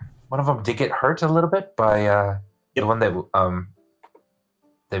good. One of them did get hurt a little bit by the one that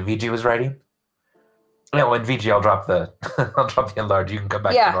VG was riding. No, and VG, I'll drop the enlarge. You can come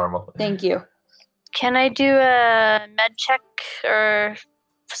back Yeah. to normal. Thank you. Can I do a med check or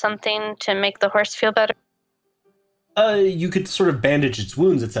something to make the horse feel better? You could sort of bandage its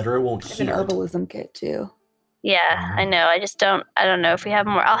wounds, etc. It won't I have an heal. herbalism kit, too. Yeah, I know. I don't know if we have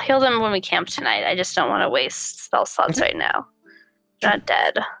more. I'll heal them when we camp tonight. I just don't want to waste spell slots right now. They're not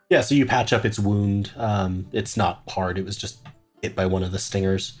dead. Yeah, so you patch up its wound. It's not hard. It was just hit by one of the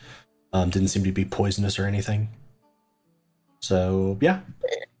stingers. Didn't seem to be poisonous or anything. So, yeah.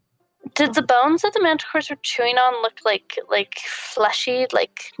 Did the bones that the manticores were chewing on look like fleshy,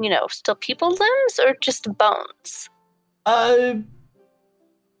 like, still people limbs, or just bones?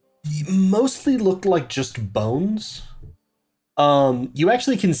 Mostly looked like just bones. You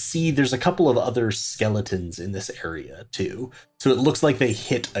actually can see there's a couple of other skeletons in this area, too. So it looks like they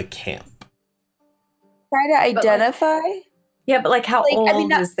hit a camp. Try to identify? Yeah, but like how old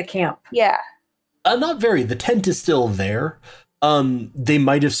is the camp? Yeah. Not very. The tent is still there. They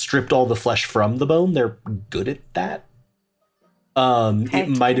might have stripped all the flesh from the bone. They're good at that. It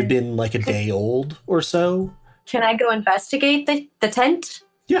might have been like a day old or so. Can I go investigate the tent?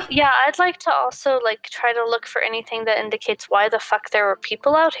 Yeah, I'd like to also try to look for anything that indicates why the fuck there were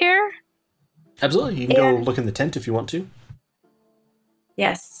people out here. Absolutely. You can go look in the tent if you want to.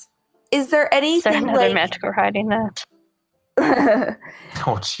 Yes. Is there Is there anything another manticore hiding that?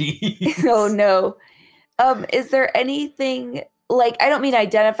 Oh, jeez. Oh, no. Is there anything, I don't mean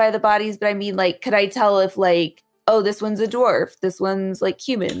identify the bodies, but I mean, could I tell if, oh, this one's a dwarf, this one's,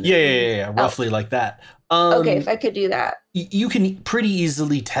 human? Yeah. Roughly like that. Okay, if I could do that. You can pretty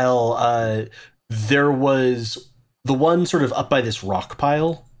easily tell there was the one sort of up by this rock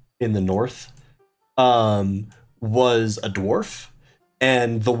pile in the north was a dwarf,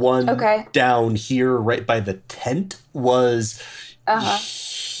 and the one down here right by the tent was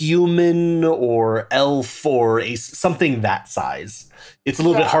human or elf or something that size. It's a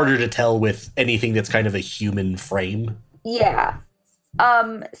little bit harder to tell with anything that's kind of a human frame. Yeah.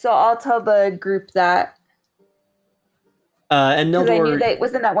 So I'll tell the group that. And Because I knew Neldor, that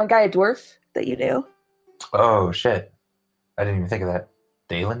wasn't that one guy a dwarf that you knew? Oh, shit. I didn't even think of that.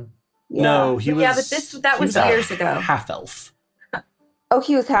 Dalen? Yeah. no, he was. Yeah, but that was years ago. Half elf. Oh,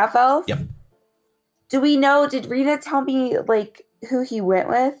 he was half elf? Yep. Do we know? Did Rena tell me who he went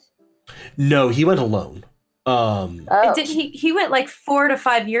with? No, he went alone. Oh. Did he went 4 to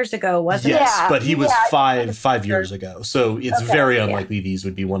 5 years ago, wasn't Yes, Yeah, but he was yeah, five years ago, so it's very unlikely these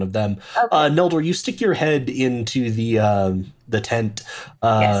would be one of them. Okay. Neldor, you stick your head into the tent.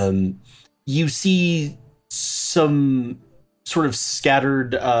 You see some sort of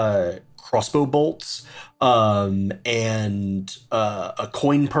scattered crossbow bolts, and a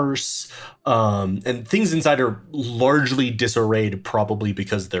coin purse, and things inside are largely disarrayed, probably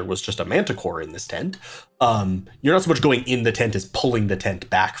because there was just a manticore in this tent. You're not so much going in the tent as pulling the tent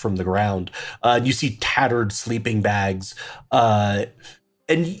back from the ground. You see tattered sleeping bags,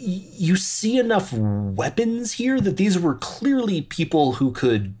 and you see enough weapons here that these were clearly people who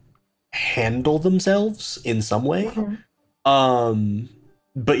could handle themselves in some way. Mhm.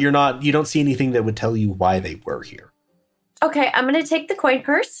 But you don't see anything that would tell you why they were here. Okay, I'm gonna take the coin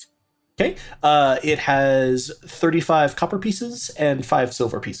purse. Okay. It has 35 copper pieces and 5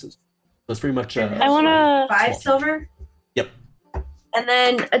 silver pieces. That's pretty much. I want to. 5 silver. Yep. And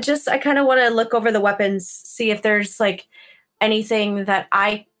then I kind of want to look over the weapons, see if there's like anything that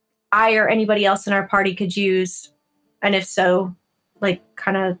I or anybody else in our party could use, and if so, like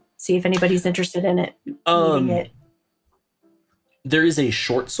kind of see if anybody's interested in it. Needing it. There is a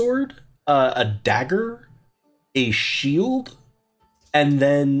short sword, a dagger, a shield, and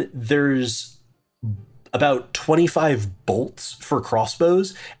then there's about 25 bolts for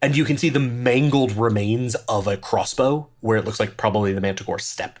crossbows, and you can see the mangled remains of a crossbow where it looks like probably the manticore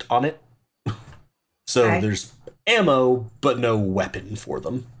stepped on it. So Okay. there's ammo, but no weapon for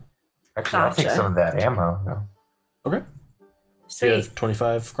them. Actually, I'll take Gotcha. some of that ammo. No. Okay. So you Sweet. have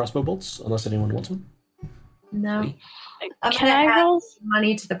 25 crossbow bolts, unless anyone wants one. No. I'm Can gonna I add roll?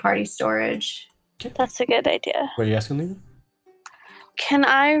 money to the party storage. That's a good idea. What are you asking, Lena? Can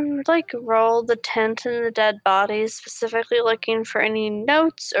I roll the tent and the dead bodies, specifically looking for any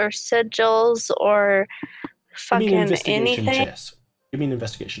notes or sigils or Give me an fucking investigation anything? check. Give me an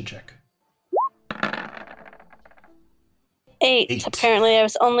investigation check. 8. 8. Apparently, I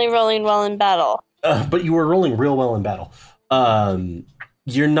was only rolling well in battle. But you were rolling real well in battle.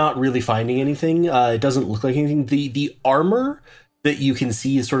 You're not really finding anything. It doesn't look like anything. The armor that you can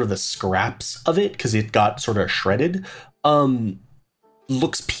see is sort of the scraps of it because it got sort of shredded.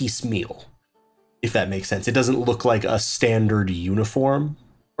 Looks piecemeal, if that makes sense. It doesn't look like a standard uniform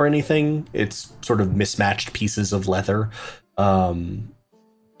or anything. It's sort of mismatched pieces of leather. But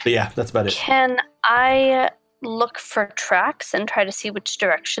yeah, that's about it. Can I look for tracks and try to see which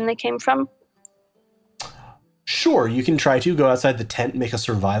direction they came from? Sure, you can try to go outside the tent, make a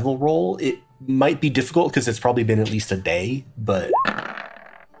survival roll. It might be difficult because it's probably been at least a day, but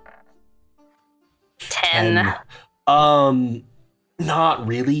 10. Not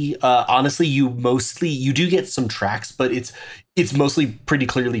really. Honestly, you do get some tracks, but it's mostly pretty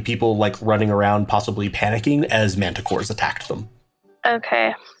clearly people running around, possibly panicking as manticores attacked them.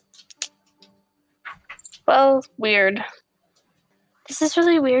 Okay. Well, weird. This is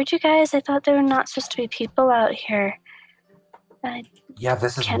really weird, you guys. I thought there were not supposed to be people out here. Yeah,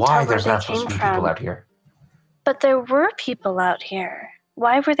 this is Can't why tell there's where not they supposed to be came people from. out here. But there were people out here.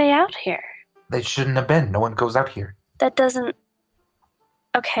 Why were they out here? They shouldn't have been. No one goes out here. That doesn't.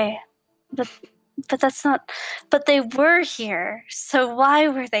 Okay. But that's not. But they were here. So why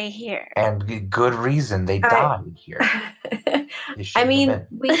were they here? And good reason. They died here. They I shouldn't mean, have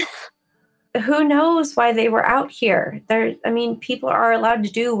been. who knows why they were out here? People are allowed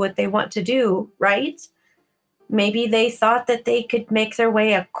to do what they want to do, right? Maybe they thought that they could make their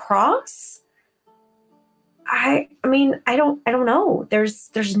way across. I don't know.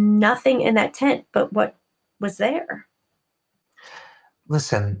 There's nothing in that tent but what was there.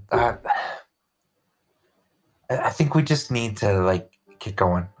 Listen, I think we just need to get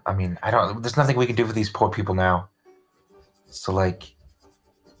going. I mean, there's nothing we can do for these poor people now. So I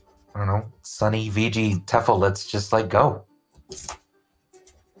don't know, Sunny, VG, Teffel, let's just go.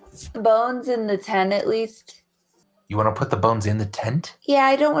 Bones in the tent, at least. You want to put the bones in the tent? Yeah,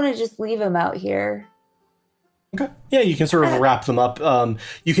 I don't want to just leave them out here. Okay. Yeah, you can sort of wrap them up.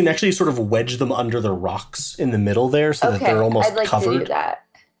 You can actually sort of wedge them under the rocks in the middle there so that they're almost I'd like covered. to do that.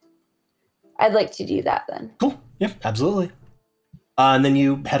 I'd like to do that then. Cool. Yeah, absolutely. And then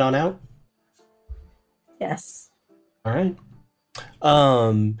you head on out. Yes. All right.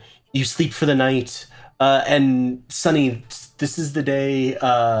 You sleep for the night. And Sunny, this is the day.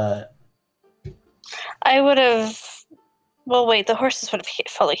 I would have. Well, wait. The horses would have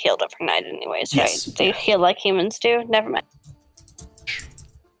fully healed overnight, anyways, Yes. right? They heal like humans do. Never mind.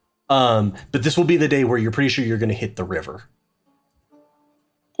 But this will be the day where you're pretty sure you're going to hit the river.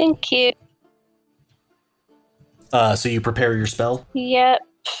 Thank you. So you prepare your spell. Yep.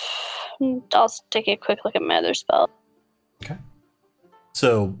 I'll take a quick look at my other spell. Okay.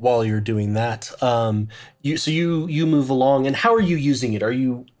 So while you're doing that, you move along, and how are you using it? Are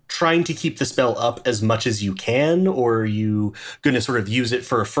you trying to keep the spell up as much as you can, or are you going to sort of use it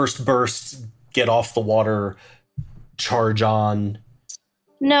for a first burst, get off the water, charge on?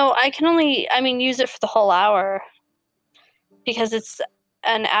 No, I can only, use it for the whole hour. Because it's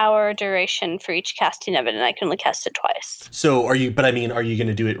an hour duration for each casting of it, and I can only cast it twice. So are you going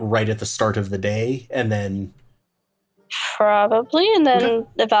to do it right at the start of the day and then? Probably, and then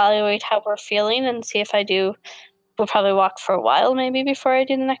evaluate how we're feeling and see if I do. We'll probably walk for a while maybe before I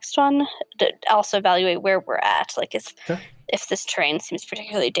do the next one. Also evaluate where we're at. Like if this terrain seems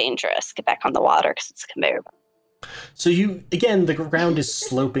particularly dangerous, get back on the water because it's a conveyor belt. So the ground is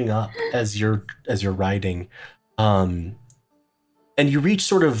sloping up as you're riding. And you reach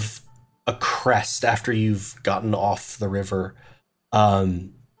sort of a crest after you've gotten off the river.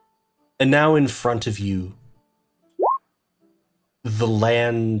 And now in front of you, the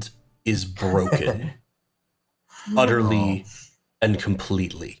land is broken. Utterly and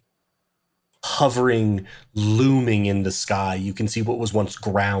completely. Hovering, looming in the sky, you can see what was once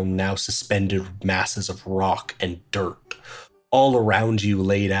ground, now suspended masses of rock and dirt. All around you,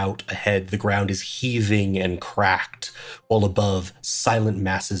 laid out ahead, the ground is heaving and cracked, while above, silent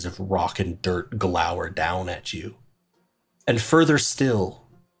masses of rock and dirt glower down at you. And further still,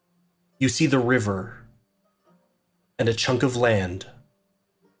 you see the river, and a chunk of land,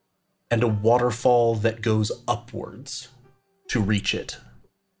 and a waterfall that goes upwards to reach it.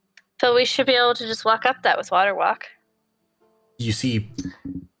 So we should be able to just walk up that with Water Walk. You see...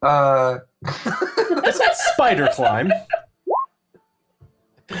 That's not spider climb.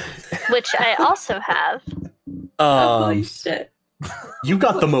 Which I also have. Holy shit. You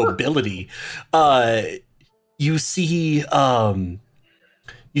got the mobility. You see that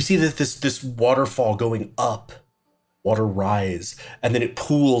this waterfall going up, water rise, and then it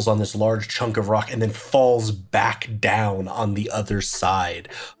pools on this large chunk of rock and then falls back down on the other side.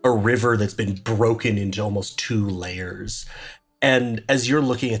 A river that's been broken into almost 2 layers. And as you're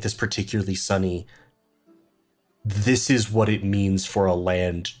looking at this particularly, Sunny, this is what it means for a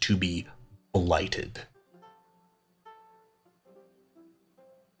land to be blighted.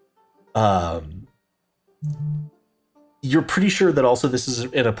 You're pretty sure that also this is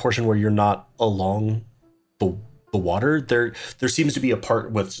in a portion where you're not along the water. There seems to be a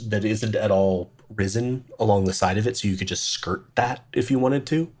part that isn't at all risen along the side of it, so you could just skirt that if you wanted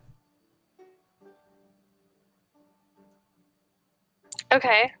to.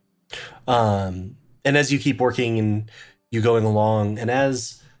 Okay. And as you keep working and you going along, and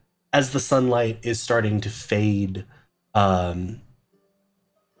as the sunlight is starting to fade, in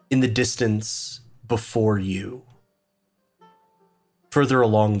the distance before you, further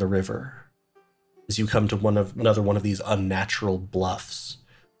along the river, as you come to another one of these unnatural bluffs,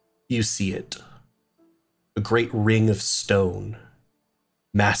 you see it. A great ring of stone,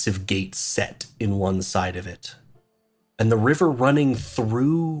 massive gates set in one side of it, and the river running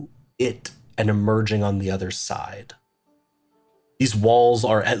through it and emerging on the other side. These walls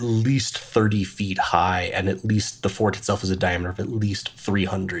are at least 30 feet high, and at least the fort itself is a diameter of at least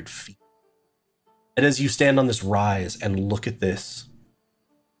 300 feet. And as you stand on this rise and look at this,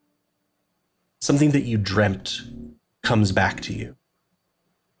 something that you dreamt comes back to you.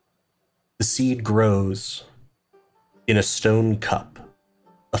 The seed grows in a stone cup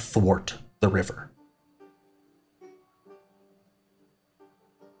athwart the river.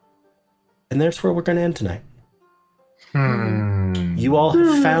 And that's where we're going to end tonight. You all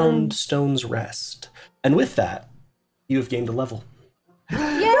have found Stone's Rest. And with that, you have gained a level.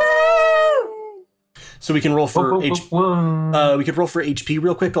 Yay! So we can roll for we could roll for HP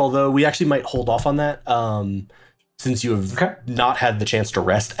real quick, although we actually might hold off on that since you have not had the chance to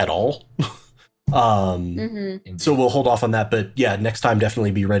rest at all. So we'll hold off on that, but yeah, next time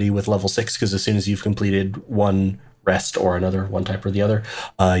definitely be ready with level 6, because as soon as you've completed one rest or another, one type or the other,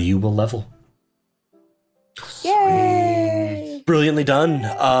 you will level. Yay! Brilliantly done.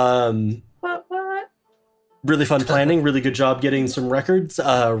 Really fun planning. Really good job getting some records.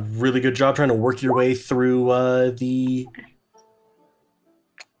 Really good job trying to work your way through the...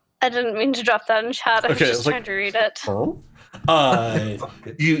 I didn't mean to drop that in chat. I was just trying to read it.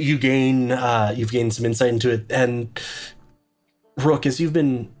 You've gained some insight into it. And Rook, as you've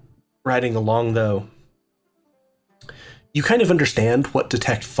been riding along, though, you kind of understand what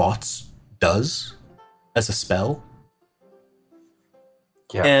Detect Thoughts does as a spell.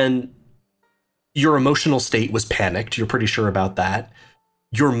 Yeah. And your emotional state was panicked. You're pretty sure about that.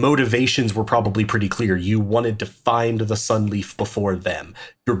 Your motivations were probably pretty clear. You wanted to find the Sunleaf before them.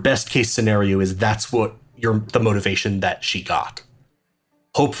 Your best case scenario is that's what the motivation that she got.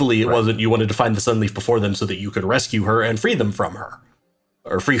 Hopefully it wasn't you wanted to find the Sunleaf before them so that you could rescue her and free them from her.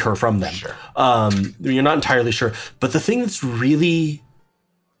 Or free her from them. Sure. You're not entirely sure. But the thing that's really,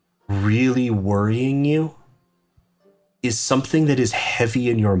 really worrying you is something that is heavy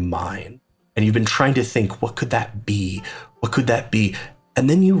in your mind. And you've been trying to think, what could that be? What could that be? And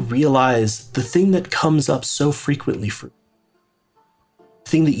then you realize the thing that comes up so frequently for you, the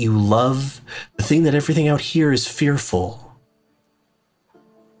thing that you love, the thing that everything out here is fearful.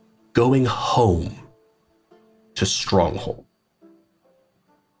 Going home to Stronghold.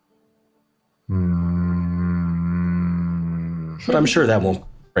 But I'm sure that won't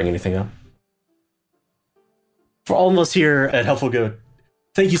bring anything up. For all of us here at Helpful Goat,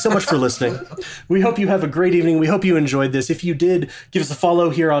 thank you so much for listening. We hope you have a great evening. We hope you enjoyed this. If you did, give us a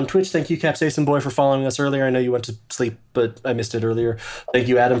follow here on Twitch. Thank you, Capsaicin Boy, for following us earlier. I know you went to sleep, but I missed it earlier. Thank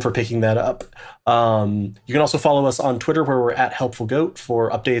you, Adam, for picking that up. You can also follow us on Twitter, where we're at Helpful Goat, for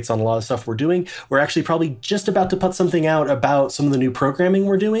updates on a lot of stuff we're doing. We're actually probably just about to put something out about some of the new programming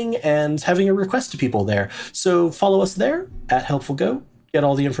we're doing and having a request to people there. So follow us there at Helpful Goat. Get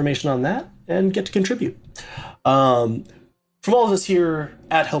all the information on that and get to contribute. From all of us here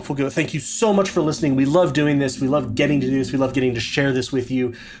at Helpful Goat, thank you so much for listening. We love doing this. We love getting to do this. We love getting to share this with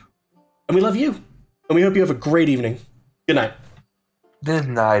you. And we love you. And we hope you have a great evening. Good night. Good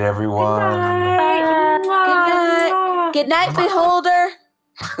night, everyone. Good night. Good night, Beholder.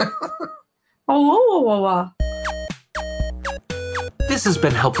 This has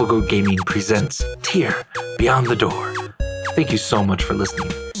been Helpful Goat Gaming presents Tear Beyond the Door. Thank you so much for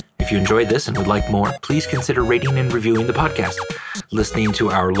listening. If you enjoyed this and would like more, please consider rating and reviewing the podcast, listening to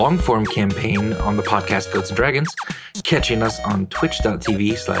our long-form campaign on the podcast Goats and Dragons, catching us on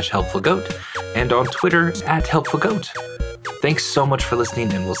twitch.tv/helpfulgoat, and on Twitter @helpfulgoat. Thanks so much for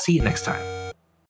listening, and we'll see you next time.